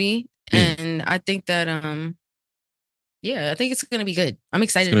comedy, and I think that I think it's gonna be good. I'm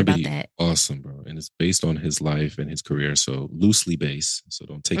excited about that. Awesome, bro. And it's based on his life and his career, so loosely based. So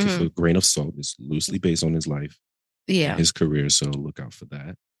don't take it for a grain of salt. It's loosely based on his life, his career. So look out for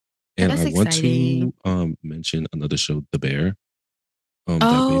that. And I want to mention another show, The Bear, that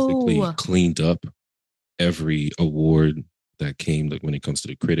basically cleaned up every award that came, like when it comes to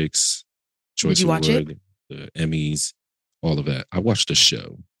the Critics' Choice Award, the Emmys, all of that. I watched the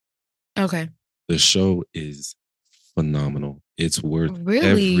show. Okay. The show is phenomenal. It's worth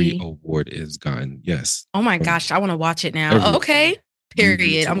every award it's gotten. Yes. Oh my gosh, I want to watch it now. Okay.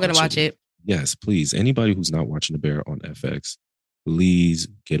 Period. I'm gonna watch it. Yes, please. Anybody who's not watching The Bear on FX, please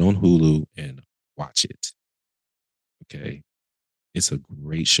get on Hulu and watch it. Okay. It's a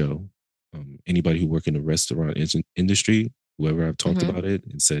great show. Anybody who work in the restaurant industry, whoever I've talked Mhm. about it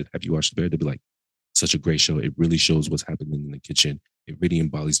and said, "Have you watched The Bear?" They'll be like, "Such a great show. It really shows what's happening in the kitchen. It really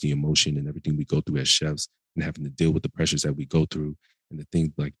embodies the emotion and everything we go through as chefs and having to deal with the pressures that we go through and the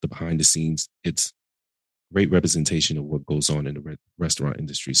things like the behind the scenes. It's great representation of what goes on in the restaurant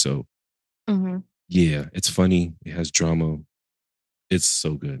industry. So Mhm. yeah, it's funny. It has drama. It's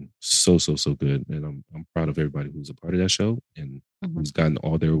so good, so good, and I'm proud of everybody who's a part of that show and Mhm. who's gotten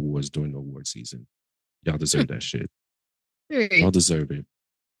all their awards during the award season. Y'all Hmm. deserve that shit. Y'all Period. deserve it.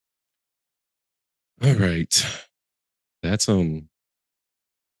 All right, that's pop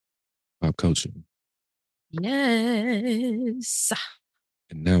culture, Yes.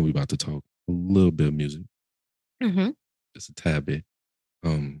 and now we about to talk a little bit of music, Mhm. just a tad bit.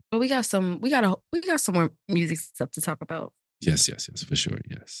 But we got some more music stuff to talk about. Yes, for sure,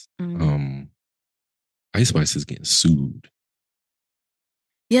 yes. Mhm. Ice Spice is getting sued.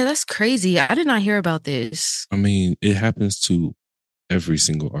 Yeah, that's crazy. I did not hear about this. I mean, it happens to every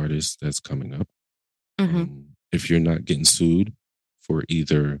single artist that's coming up. Mhm. If you're not getting sued for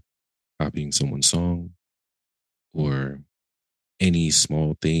either copying someone's song or any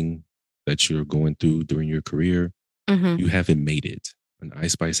small thing that you're going through during your career, Mhm. you haven't made it. And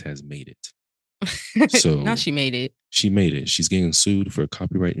Ice Spice has made it. Now So she made it. she made it. She's getting sued for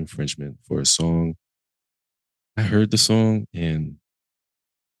copyright infringement for a song. I heard the song and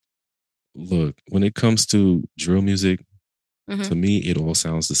look, when it comes to drill music, Mhm. to me, it all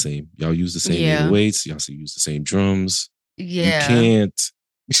sounds the same. Y'all use the same Yeah. 808s. Y'all use the same drums. You Yeah. can't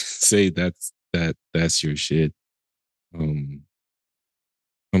say that's your shit. Um,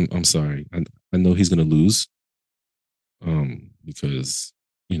 I'm sorry. I know he's gonna lose. Because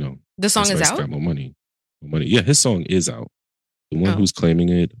you know The song Ice is Spice out? got more money. More money. Yeah, his song is out. The one Oh. who's claiming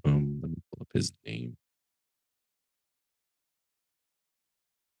it. Let me pull up his name.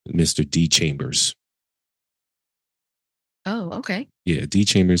 Mr. D Chambers. Oh, okay. Yeah, D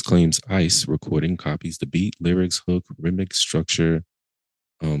Chambers claims Ice recording copies the beat, lyrics, hook, remix, structure,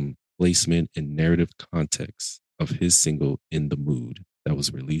 placement, and narrative context of his single "In the Mood" that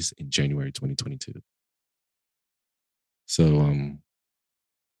was released in January 2022. So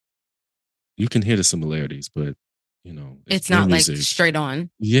you can hear the similarities, but it's It's drill not like music. straight on.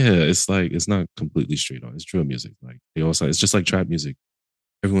 Yeah, it's like it's not completely straight on. It's drill music. Like they also, it's just like trap music.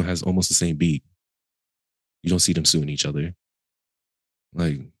 Everyone has almost the same beat. You don't see them suing each other.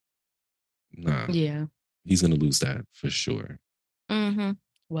 Like, nah, Yeah. he's gonna lose that for sure. Mhm.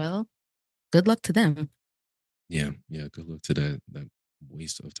 Well, good luck to them. Yeah. Good luck to that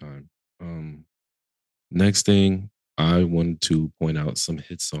waste of time. Um, Next thing, I wanted to point out some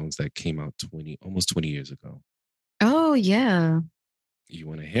hit songs that came out almost 20 years ago. Oh, yeah. You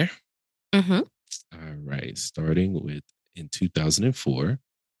want to hear? Mhm. All right, starting with in 2004,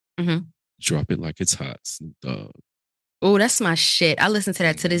 Mhm. "Drop It Like It's Hot," Snoop Dogg. Oh, that's my shit. I listen to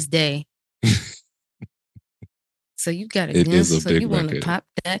that to this Mhm. day. So you got a It gun, is a so big you want to record, pop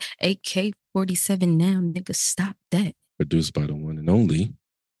that AK-47 now, nigga, stop that. produced by the one and only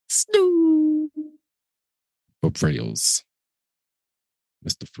Snoop. For Reals,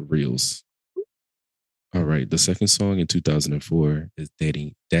 Mr. For Reals. All right, the second song in 2004 is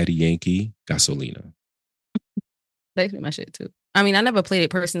Daddy Yankee, "Gasolina." That's my shit too. I mean, I never played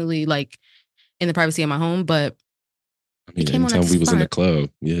it personally, like in the privacy of my home, but I it mean, came on at anytime the we was in the spot. club,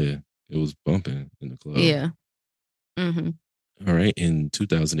 yeah, it was bumping in the club. Yeah. Mhm. All right, in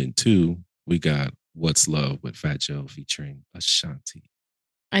 2002, we got "What's Love" with Fat Joe featuring Ashanti.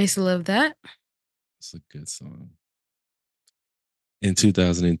 I used to love that. It's a good song. In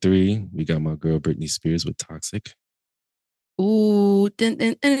 2003, we got my girl Britney Spears with "Toxic." Ooh. Dun,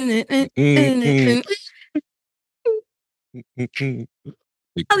 dun, dun, dun, dun, dun, dun, Mm-mm. dun. Mm-mm.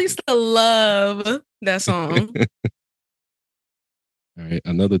 Big I time. used to love that song. All right,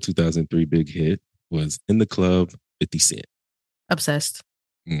 another 2003 big hit was "In the Club," 50 Cent. Obsessed.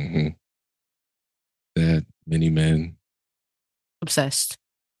 Mm-hmm. That Many Men. Obsessed.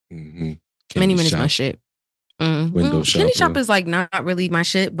 Mm-hmm. Many Candy minutes my Shop, shit. Window Candy Shop Shopper, is like not really my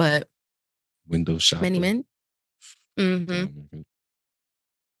shit, but Window Many Shopper. Men. Mhm.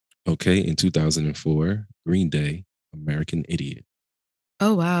 Okay, in 2004, Green Day, "American Idiot."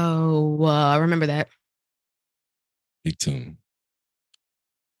 Oh wow. I remember that. Big tune.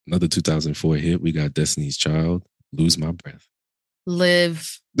 Another 2004 hit, we got Destiny's Child, "Lose My Breath."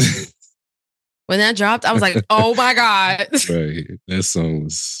 Live. When that dropped, I was like, oh my God. Right. That song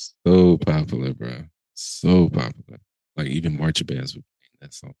was so popular, bro. So popular. Like even marching bands were playing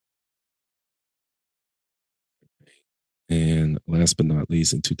that song. And last but not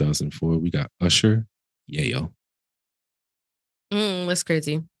least, in 2004, we got Usher, Yayo. That's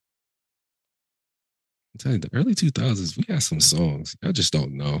crazy. I'm telling you, the early 2000s, we had some songs. Y'all just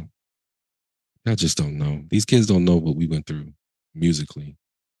don't know. Y'all just don't know. These kids don't know what we went through musically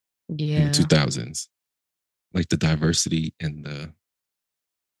in Yeah. the 2000s. Like the diversity and the.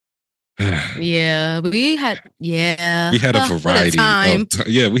 Yeah. We had We had a what variety time. of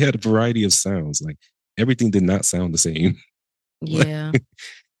we had a variety of sounds. Like everything did not sound the same. Yeah.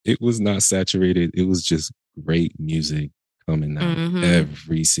 It was not saturated. It was just great music coming out Mhm.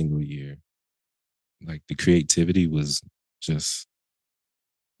 every single year. Like the creativity was just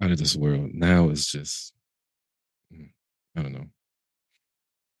out of this world. Now it's just I don't know.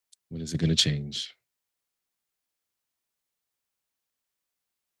 When is it gonna change?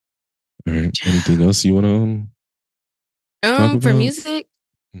 All right. Anything else you wanna talk For about? music,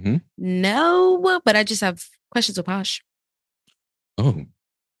 Mm-hmm. no, but I just have questions with Posh. Oh,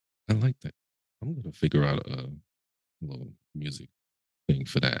 I like that. I'm gonna figure out a little music thing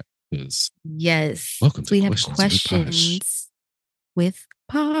for that. Because Yes. welcome to We have Questions with Posh. questions with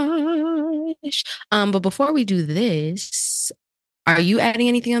Posh. But before we do this, are you adding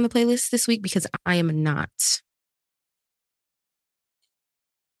anything on the playlist this week? Because I am not.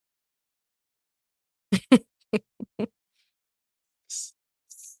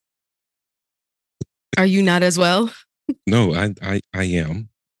 Are you not as well? No, I am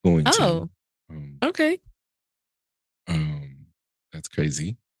going Oh, to. okay. That's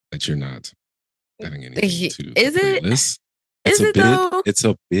crazy that you're not adding anything to Is the it? playlist. Is it though? It's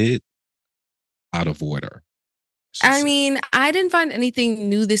a bit out of order. I mean, I didn't find anything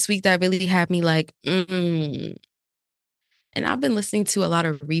new this week that really had me like, And I've been listening to a lot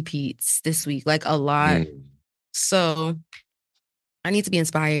of repeats this week, like a lot. So I need to be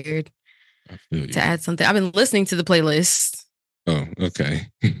inspired I feel you. to add something. I've been listening to the playlist. Oh, okay.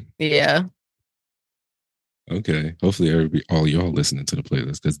 Yeah. Okay. Hopefully all y'all listening to the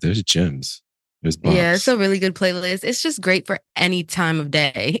playlist because there's gems. There's bops. Yeah, it's a really good playlist. It's just great for any time of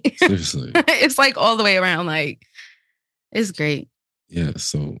day. Seriously. It's like all the way around. Like, it's great. Yeah.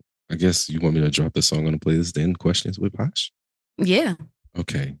 So I guess you want me to drop the song on the playlist then? Questions with Posh? Yeah.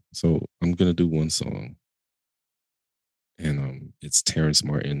 Okay. So I'm gonna do one song. And it's Terrence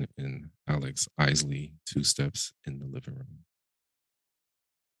Martin and Alex Isley, Two Steps in the Living Room.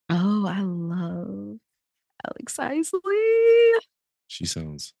 Oh, I love Alex Isley. She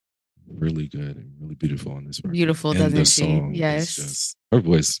sounds really good and really beautiful on this record. Beautiful, and doesn't the she? song Yes. is just her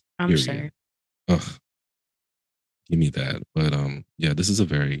voice. I'm period. sure. Ugh, give me that. But yeah, this is a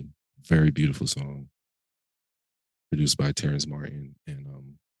very, very beautiful song produced by Terrence Martin, and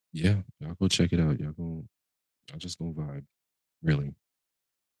yeah, y'all go check it out. Y'all just gonna vibe, really.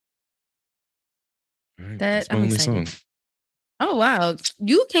 All right, that's my I'm only excited. song. Oh wow,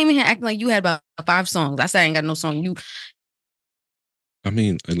 you came in here acting like you had about 5 songs. I said I ain't got no song. I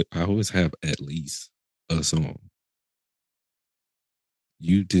mean, I always have at least a song.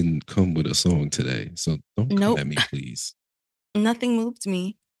 You didn't come with a song today, so don't come Nope. at me, please. Nothing moved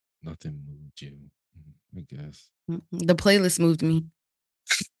me. Nothing moved you, I guess. The playlist moved me.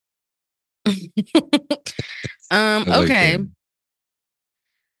 I like Okay. that.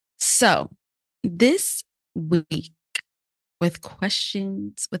 So this week with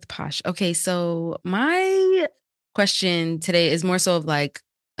questions with Posh. Okay, so my question today is more so of like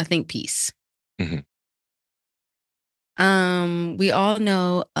a think piece. Mhm. We all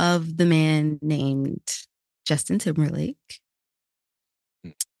know of the man named Justin Timberlake.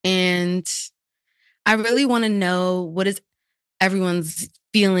 Mm. And I really want to know what is everyone's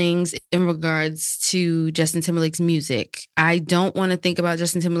feelings in regards to Justin Timberlake's music. I don't want to think about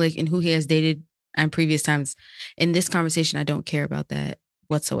Justin Timberlake and who he has dated in previous times. In this conversation, I don't care about that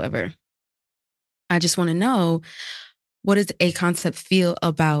whatsoever. I just want to know, what does A Concept feel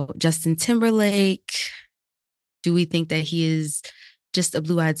about Justin Timberlake? Do we think that he is just a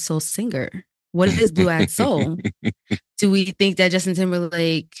blue-eyed soul singer? What is blue-eyed soul? Do we think that Justin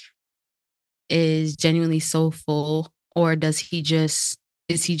Timberlake is genuinely soulful, or is he just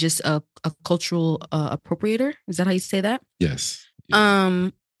a cultural appropriator? Is that how you say that? Yes. Yeah.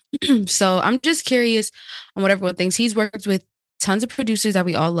 So I'm just curious on what everyone thinks. He's worked with tons of producers that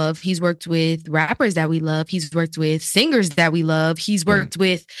we all love. He's worked with rappers that we love. He's worked with singers that we love. He's worked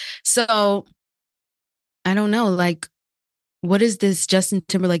with, so I don't know, like, what is this Justin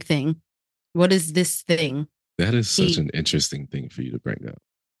Timberlake thing? What is this thing? That is such an interesting thing for you to bring up,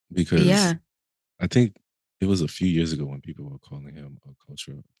 because I think it was a few years ago when people were calling him a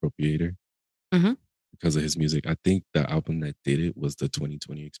cultural appropriator because of his music. I think the album that did it was the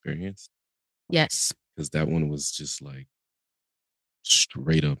 2020 Experience. Yes. Because that one was just like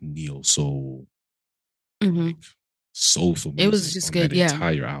straight up neo soul, Mhm. like soulful It was music just on that good, yeah.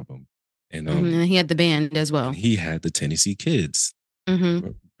 entire album. And And he had the band as well. and he had the Tennessee Kids.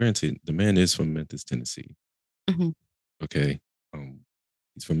 Mhm. Granted, the man is from Memphis, Tennessee. Mhm. Okay.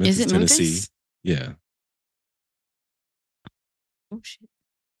 He's from Is Memphis, it Tennessee. Memphis? Yeah. Oh shit.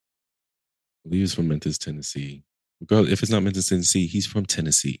 I believe he's from Memphis, Tennessee. Regardless, if it's not Memphis, Tennessee, he's from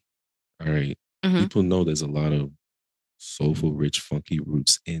Tennessee. All right. Mhm. People know there's a lot of soulful, rich, funky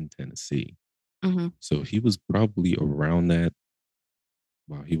roots in Tennessee. Mhm. So he was probably around that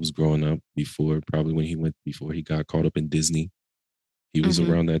while he was growing up before, probably before he got caught up in Disney. He was Mhm.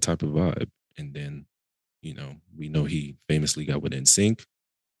 around that type of vibe. And then, we know he famously got with NSYNC.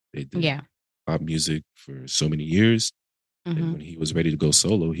 They did Yeah. pop music for so many years. And Mhm. when he was ready to go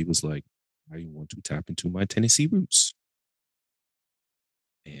solo, he was like, I want to tap into my Tennessee roots.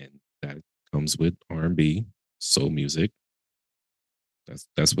 And that comes with R&B, soul music.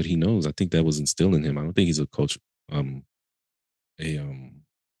 That's what he knows. I think that was instilled in him. I don't think he's a culture, a an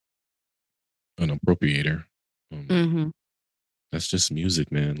appropriator. Mhm. That's just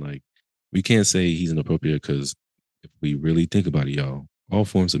music, man. Like we can't say he's an appropriator because if we really think about it, y'all, all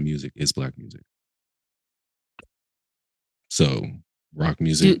forms of music is black music. So rock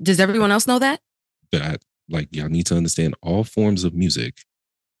music, Does everyone else know that? that like y'all need to understand all forms of music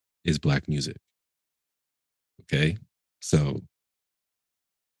is black music. Okay. So,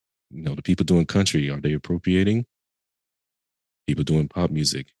 the people doing country, are they appropriating? People doing pop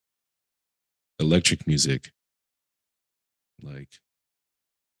music, electric music, like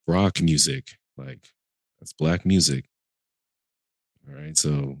rock music, like that's black music. All right.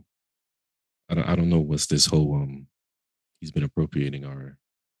 So I don't know what's this whole he's been appropriating our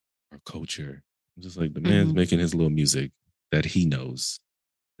culture. I'm just like the man's Mhm. making his little music that he knows,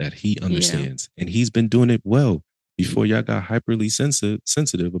 that he Yeah. understands, and he's been doing it well before y'all got hyperly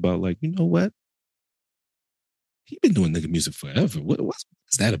sensitive about like, you know what? He been doing nigga music forever. What's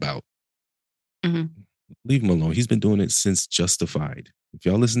that about? Mhm. Leave him alone. He's been doing it since Justified. If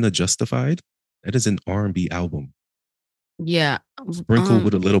y'all listen to Justified, that is an R&B album Yeah. sprinkled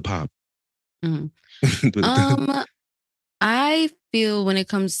with a little pop. Mhm. But- I feel when it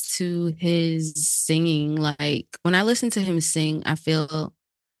comes to his singing, like when I listen to him sing, I feel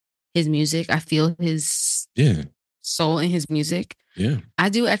his music. I feel his yeah, soul in his music. yeah, I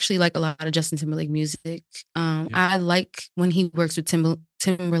do actually like a lot of Justin Timberlake music. yeah, I like when he works with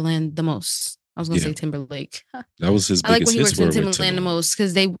Timberland the most. I was gonna yeah. say Timberlake. That was his I like biggest when he hits works with were with Timberland the Timbaland. most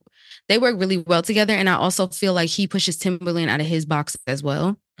because they work really well together, and I also feel like he pushes Timberland out of his box as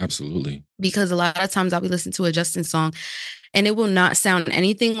well. Absolutely. Because a lot of times I'll be listening to a Justin song, and it will not sound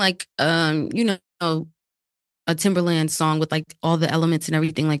anything like a Timberland song with like all the elements and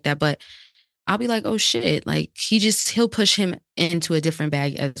everything like that. But I'll be like, oh shit, like he'll push him into a different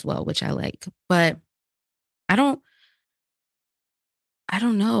bag as well, which I like. But I don't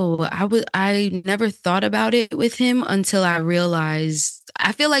know. I never thought about it with him until I realized.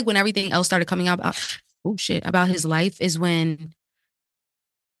 I feel like when everything else started coming out about his life is when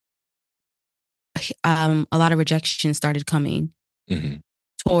a lot of rejection started coming hmm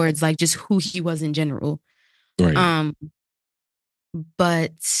towards like just who he was in general. Right. Um,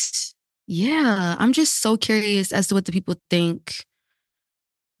 but yeah, I'm just so curious as to what the people think.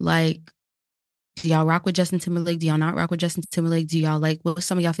 Like, do y'all rock with Justin Timberlake? Do y'all not rock with Justin Timberlake? Do y'all like what were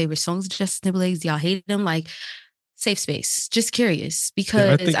some of y'all favorite songs of Justin Timberlake's? Do y'all hate him? Like, safe space. Just curious Yeah, I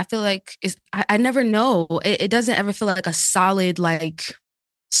because think. I feel like I never know. It doesn't ever feel like a solid like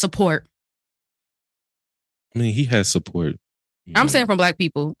support. I mean, he has support. I'm saying from black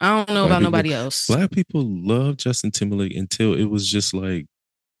people. I don't know Black about people. nobody else. Black people love Justin Timberlake until it was just like,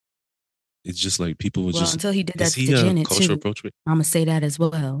 it's just like people was Well, just. until he did Is that to he a Janet cultural too. approach? I'm gonna say that as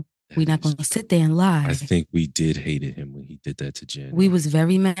well. We're not gonna sit there and lie. I think we did hated him when he did that to Janet. We was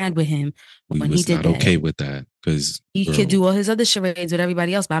very mad with him we when was he did not that. okay with that because He could do all his other charades with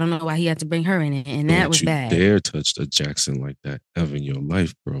everybody else, but I don't know why he had to bring her in it, and that was bad. Don't you dare touch a Jackson like that ever in your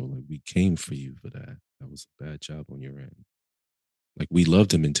life, bro. Like we came for you for that. That was a bad job on your end. Like we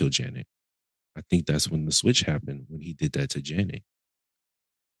loved him until Janet. I think that's when the switch happened when he did that to Janet.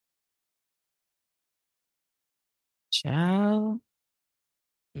 Child,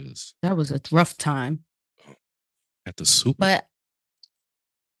 'Cause that was a rough time. at the Super, But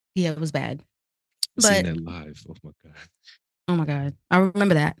yeah, it was bad. seeing But that live. oh my god, I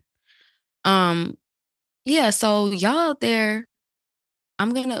remember that. Yeah. So y'all out there,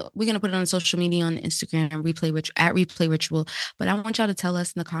 we're gonna put it on social media on Instagram, Replay Ritual. But I want y'all to tell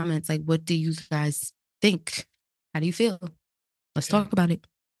us in the comments, like, what do you guys think? How do you feel? Let's talk about it.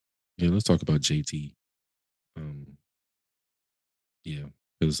 Yeah, let's talk about JT. Yeah,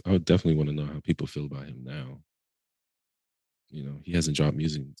 because I would definitely want to know how people feel about him now. He hasn't dropped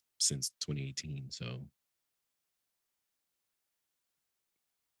music since 2018, so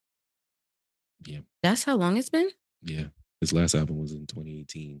yeah, That's how long it's been? yeah. His last album was in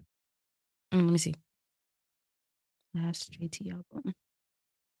 2018. Let me see. Last JT album.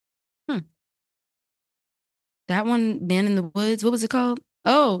 That one, Man in the Woods. What was it called?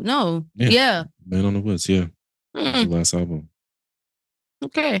 Oh, no. Yeah, Yeah. Man on the Woods. Yeah, that was the Mm, last album.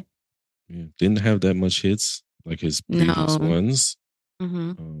 okay. Yeah, didn't have that much hits like his previous No. ones.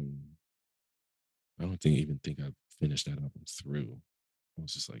 Mm-hmm. Um, I don't even think I finished that album through. I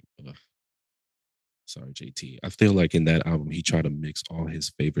was just like, ugh, sorry, JT. I feel like in that album he tried to mix all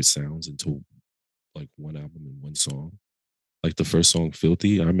his favorite sounds into like one album and one song. Like the first song,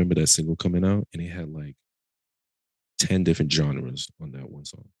 Filthy, I remember that single coming out and it had like 10 different genres on that one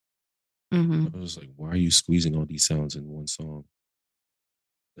song. Mm-hmm. I was like, why are you squeezing all these sounds in one song?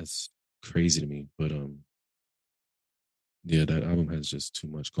 That's crazy to me. But yeah, that album has just too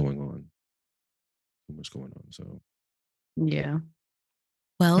much going on. Too much going on. So Yeah.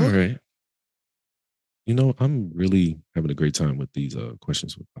 all Well, right. I'm really having a great time with these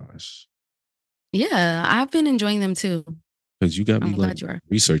questions with Bosh. yeah, I've been enjoying them too. Because you got I'm me like glad you are.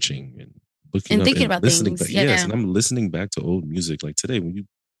 researching and looking And up thinking and about listening back. things. Yes, Yeah. and I'm listening back to old music. Like today, when you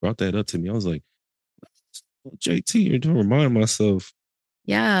brought that up to me, I was like, JT, to remind myself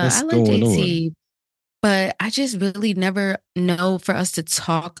Yeah, I what's like going on. JT, but I just really never know for us to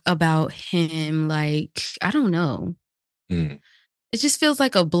talk about him. Like, I don't know. Mm. It just feels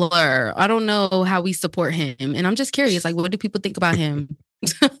like a blur. I don't know how we support him. And I'm just curious, like, what do people think about him?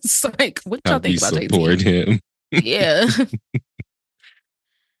 It's like, what How y'all we think about support JT? him. Yeah.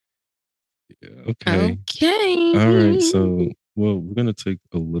 Yeah, okay. All right. Okay. So, well, we're going to take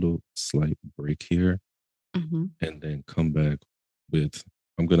a little slight break here Hmm. and then come back with.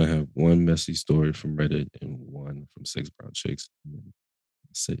 I'm going to have one messy story from Reddit and one from Six Brown Chicks. And then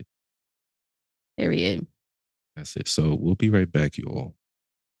that's it. Period. That's it. So, we'll be right back, you all.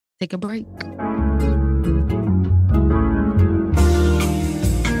 Take a break.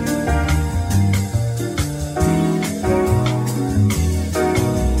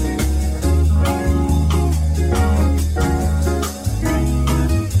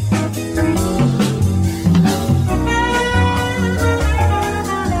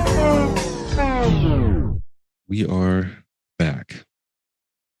 We are back.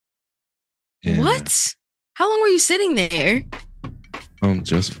 And, What? How long were you sitting there?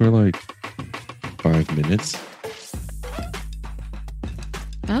 just for like 5 minutes.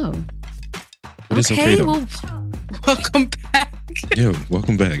 Oh. But it's okay, though. Well, welcome back. Yeah,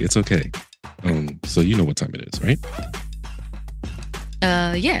 welcome back. It's okay. So you know what time it is, right?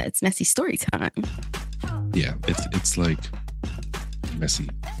 Yeah, it's messy story time. Yeah, it's like messy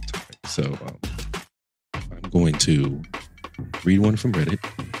time. So I'm going to read one from Reddit,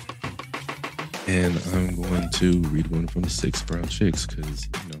 and I'm going to read one from Six Brown Chicks because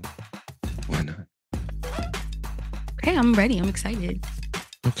why not? Okay, I'm ready. I'm excited.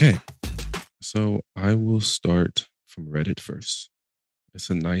 Okay, so I will start from Reddit first. It's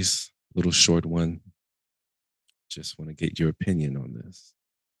a nice little short one. Just want to get your opinion on this.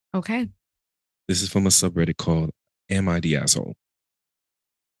 Okay. This is from a subreddit called Am I the Asshole?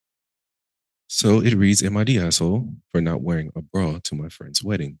 So it reads, Am I the asshole for not wearing a bra to my friend's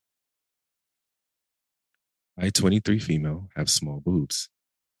wedding? I, 23 female, have small boobs.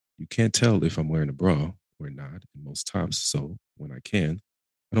 You can't tell if I'm wearing a bra or not in most tops, so when I can,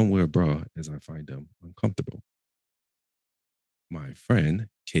 I don't wear a bra as I find them uncomfortable. My friend,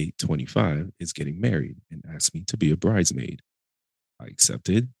 Kate, 25, is getting married and asked me to be a bridesmaid. I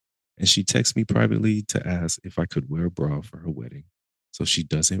accepted, and she texted me privately to ask if I could wear a bra for her wedding, so she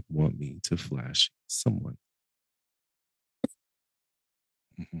doesn't want me to flash someone.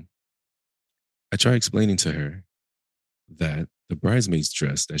 Mhm. I try explaining to her that the bridesmaid's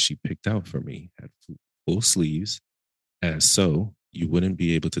dress that she picked out for me had full sleeves, as so you wouldn't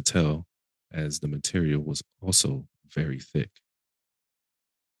be able to tell, as the material was also very thick.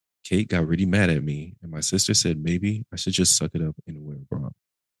 Kate got really mad at me, and my sister said maybe I should just suck it up and wear a bra.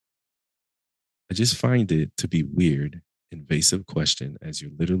 I just find it to be weird, invasive question, as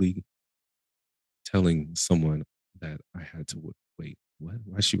you're literally telling someone that I had to wait. What?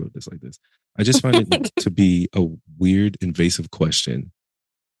 Why she wrote this like this? I just find it to be a weird, invasive question,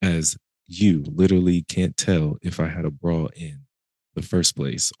 as you literally can't tell if I had a bra in the first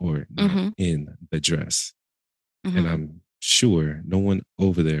place or not Mm-hmm. in the dress. Mm-hmm. And I'm sure no one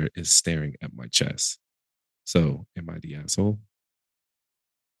over there is staring at my chest. So, am I the asshole?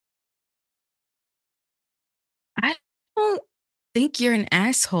 I don't think you're an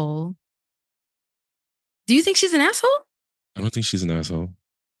asshole. Do you think she's an asshole? I don't think she's an asshole.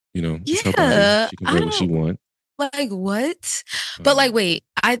 You know, it's her body. Yeah, She can I wear what she don't want. like what? But like, Um, wait,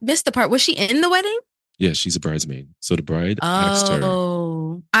 I missed the part. Was she in the wedding? yeah, she's a bridesmaid. So the bride asked her.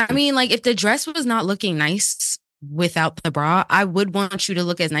 Oh, I mean, like, if the dress was not looking nice without the bra, I would want you to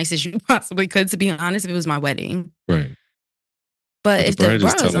look as nice as you possibly could, to be honest, if it was my wedding. Right. But But if the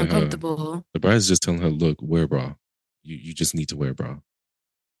bra is uncomfortable, the bride is just telling her, look, wear a bra. You just need to wear a bra.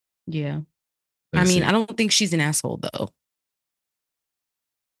 yeah. That's I mean, it. I don't think she's an asshole though.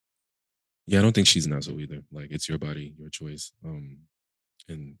 Yeah, I don't think she's an asshole either. Like, it's your body, your choice. And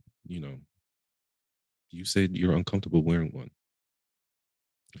you know, you said you're uncomfortable wearing one.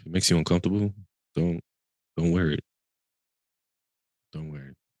 If it makes you uncomfortable, don't wear it. Don't wear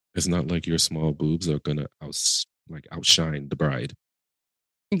it. It's not like your small boobs are gonna outshine the bride.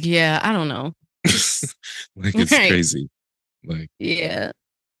 Yeah, I don't know. Like, it's Right. crazy. Like, Yeah,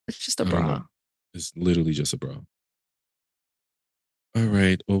 it's just a I don't bra. know. It's literally just a bra. All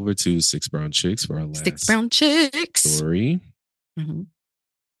right, over to Six Brown Chicks for our last Six brown chicks. story. Mhm.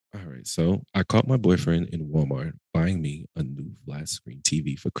 All right, so I caught my boyfriend in Walmart buying me a new flat screen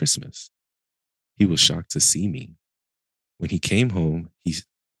TV for Christmas. He was shocked to see me. When he came home, he sat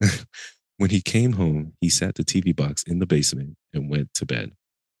the TV box in the basement and went to bed.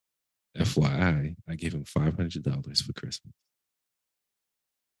 FYI, I gave him $500 for Christmas.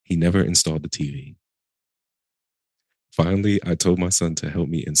 He never installed the TV. Finally, I told my son to help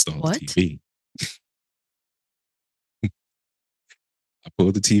me install What? the TV. I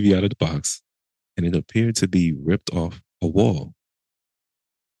pulled the TV out of the box and it appeared to be ripped off a wall.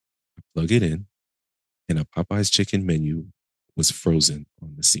 I plug it in and a Popeye's chicken menu was frozen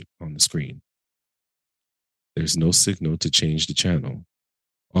on the screen. There's no signal to change the channel.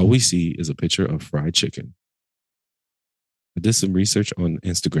 All we see is a picture of fried chicken. I did some research on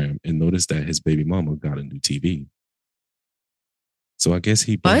Instagram and noticed that his baby mama got a new TV. So I guess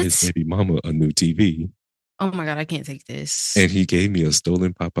he bought his What? baby mama a new TV Oh my God, I can't take this. and he gave me a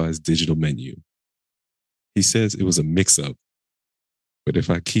stolen Popeye's digital menu. He says it was a mix up, but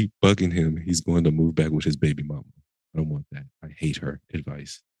if I keep bugging him, he's going to move back with his baby mama. I don't want that. I hate her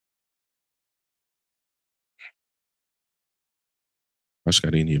advice. Josh,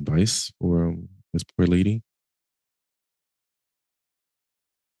 got any advice for this poor lady?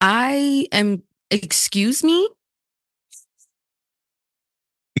 Excuse me?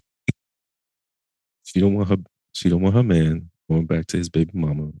 She don't want her man going back to his baby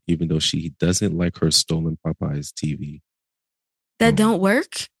mama, even though she doesn't like her stolen Popeye's TV. That don't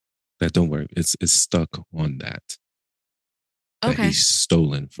work? That don't work. It's stuck on that. That Okay. he's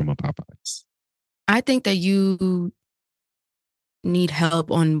stolen from a Popeyes. I think that you need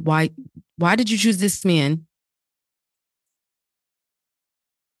help on why did you choose this man?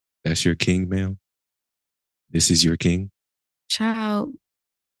 That's your king, ma'am? This is your king? Child,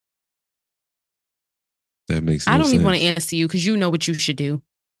 That makes no I don't sense. even want to answer you because you know what you should do.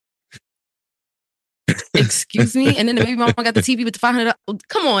 Excuse me? And then the baby mama got the TV with the $500.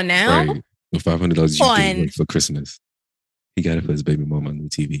 Come on now. Right. The $500 you On. gave away for Christmas. He got it for his baby mama a new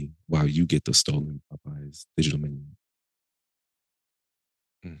TV while you get the stolen Popeyes digital menu.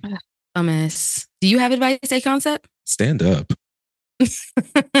 A mess. Do you have advice, A Concept? Stand up.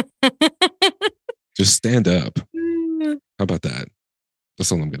 Just stand up. How about that?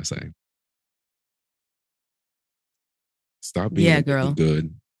 That's all I'm gonna say. Stop being Yeah, a Megan girl.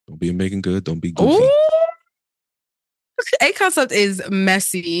 Good. Don't be a Megan Good. Don't be goofy. Ooh. A Concept is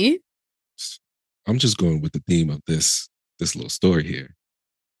messy. I'm just going with the theme of this little story here.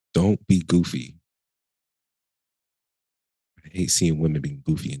 Don't be goofy. I hate seeing women being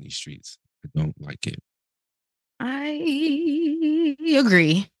goofy in these streets. I don't like it. I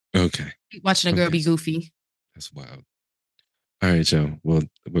agree. Okay. Watching a girl Okay. be goofy. That's wild. All right, y'all. Well,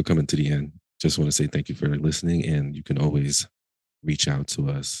 we're coming to the end. Just want to say thank you for listening. And you can always reach out to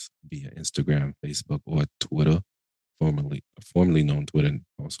us via Instagram, Facebook, or Twitter, formerly known Twitter,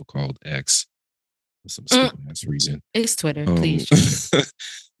 also called X for some stupid ass reason. It's Twitter, please.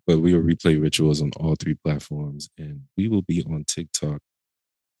 But we will replay rituals on all 3 platforms. And we will be on TikTok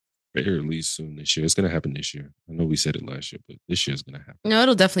fairly soon this year. It's going to happen this year. I know we said it last year, but this year is going to happen. No,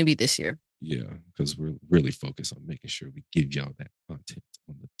 it'll definitely be this year. Yeah, because we're really focused on making sure we give y'all that content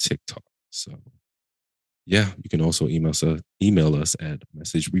on the TikTok. So, yeah, you can also email us at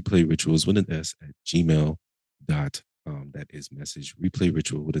messagereplayrituals with an S at gmail.com. That is message replay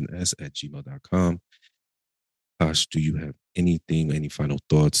ritual with an S at gmail.com. Tosh, do you have anything, any final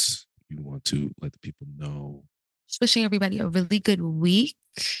thoughts you want to let the people know? Just wishing everybody a really good week.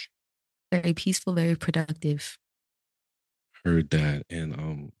 Very peaceful, very productive. heard that,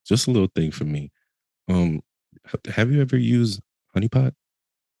 and just a little thing for me. Um, have you ever used Honeypot,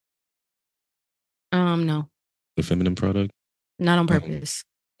 No, the feminine product? not on Um, purpose.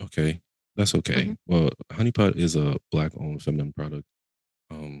 okay, that's Hmm. okay. Well, Honeypot is a black-owned feminine product.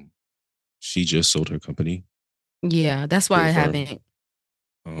 Um, she just sold her company Yeah, that's why I for haven't.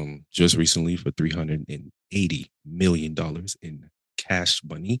 just recently for $380 million in cash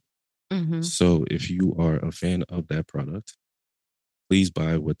money. Hmm. So if you are a fan of that product, please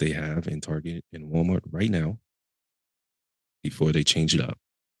buy what they have in Target and Walmart right now before they change it up.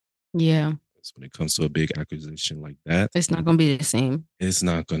 Yeah, 'Cause when it comes to a big acquisition like that, it's not gonna be the same. it's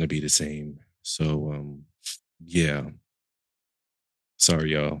not going to be the same. So, yeah,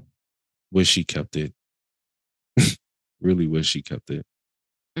 sorry, y'all. Wish she kept it. Really wish she kept it.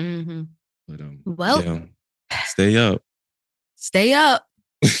 Hmm. But, Well, yeah, stay up. stay up.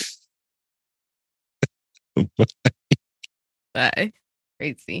 Bye.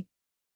 Crazy.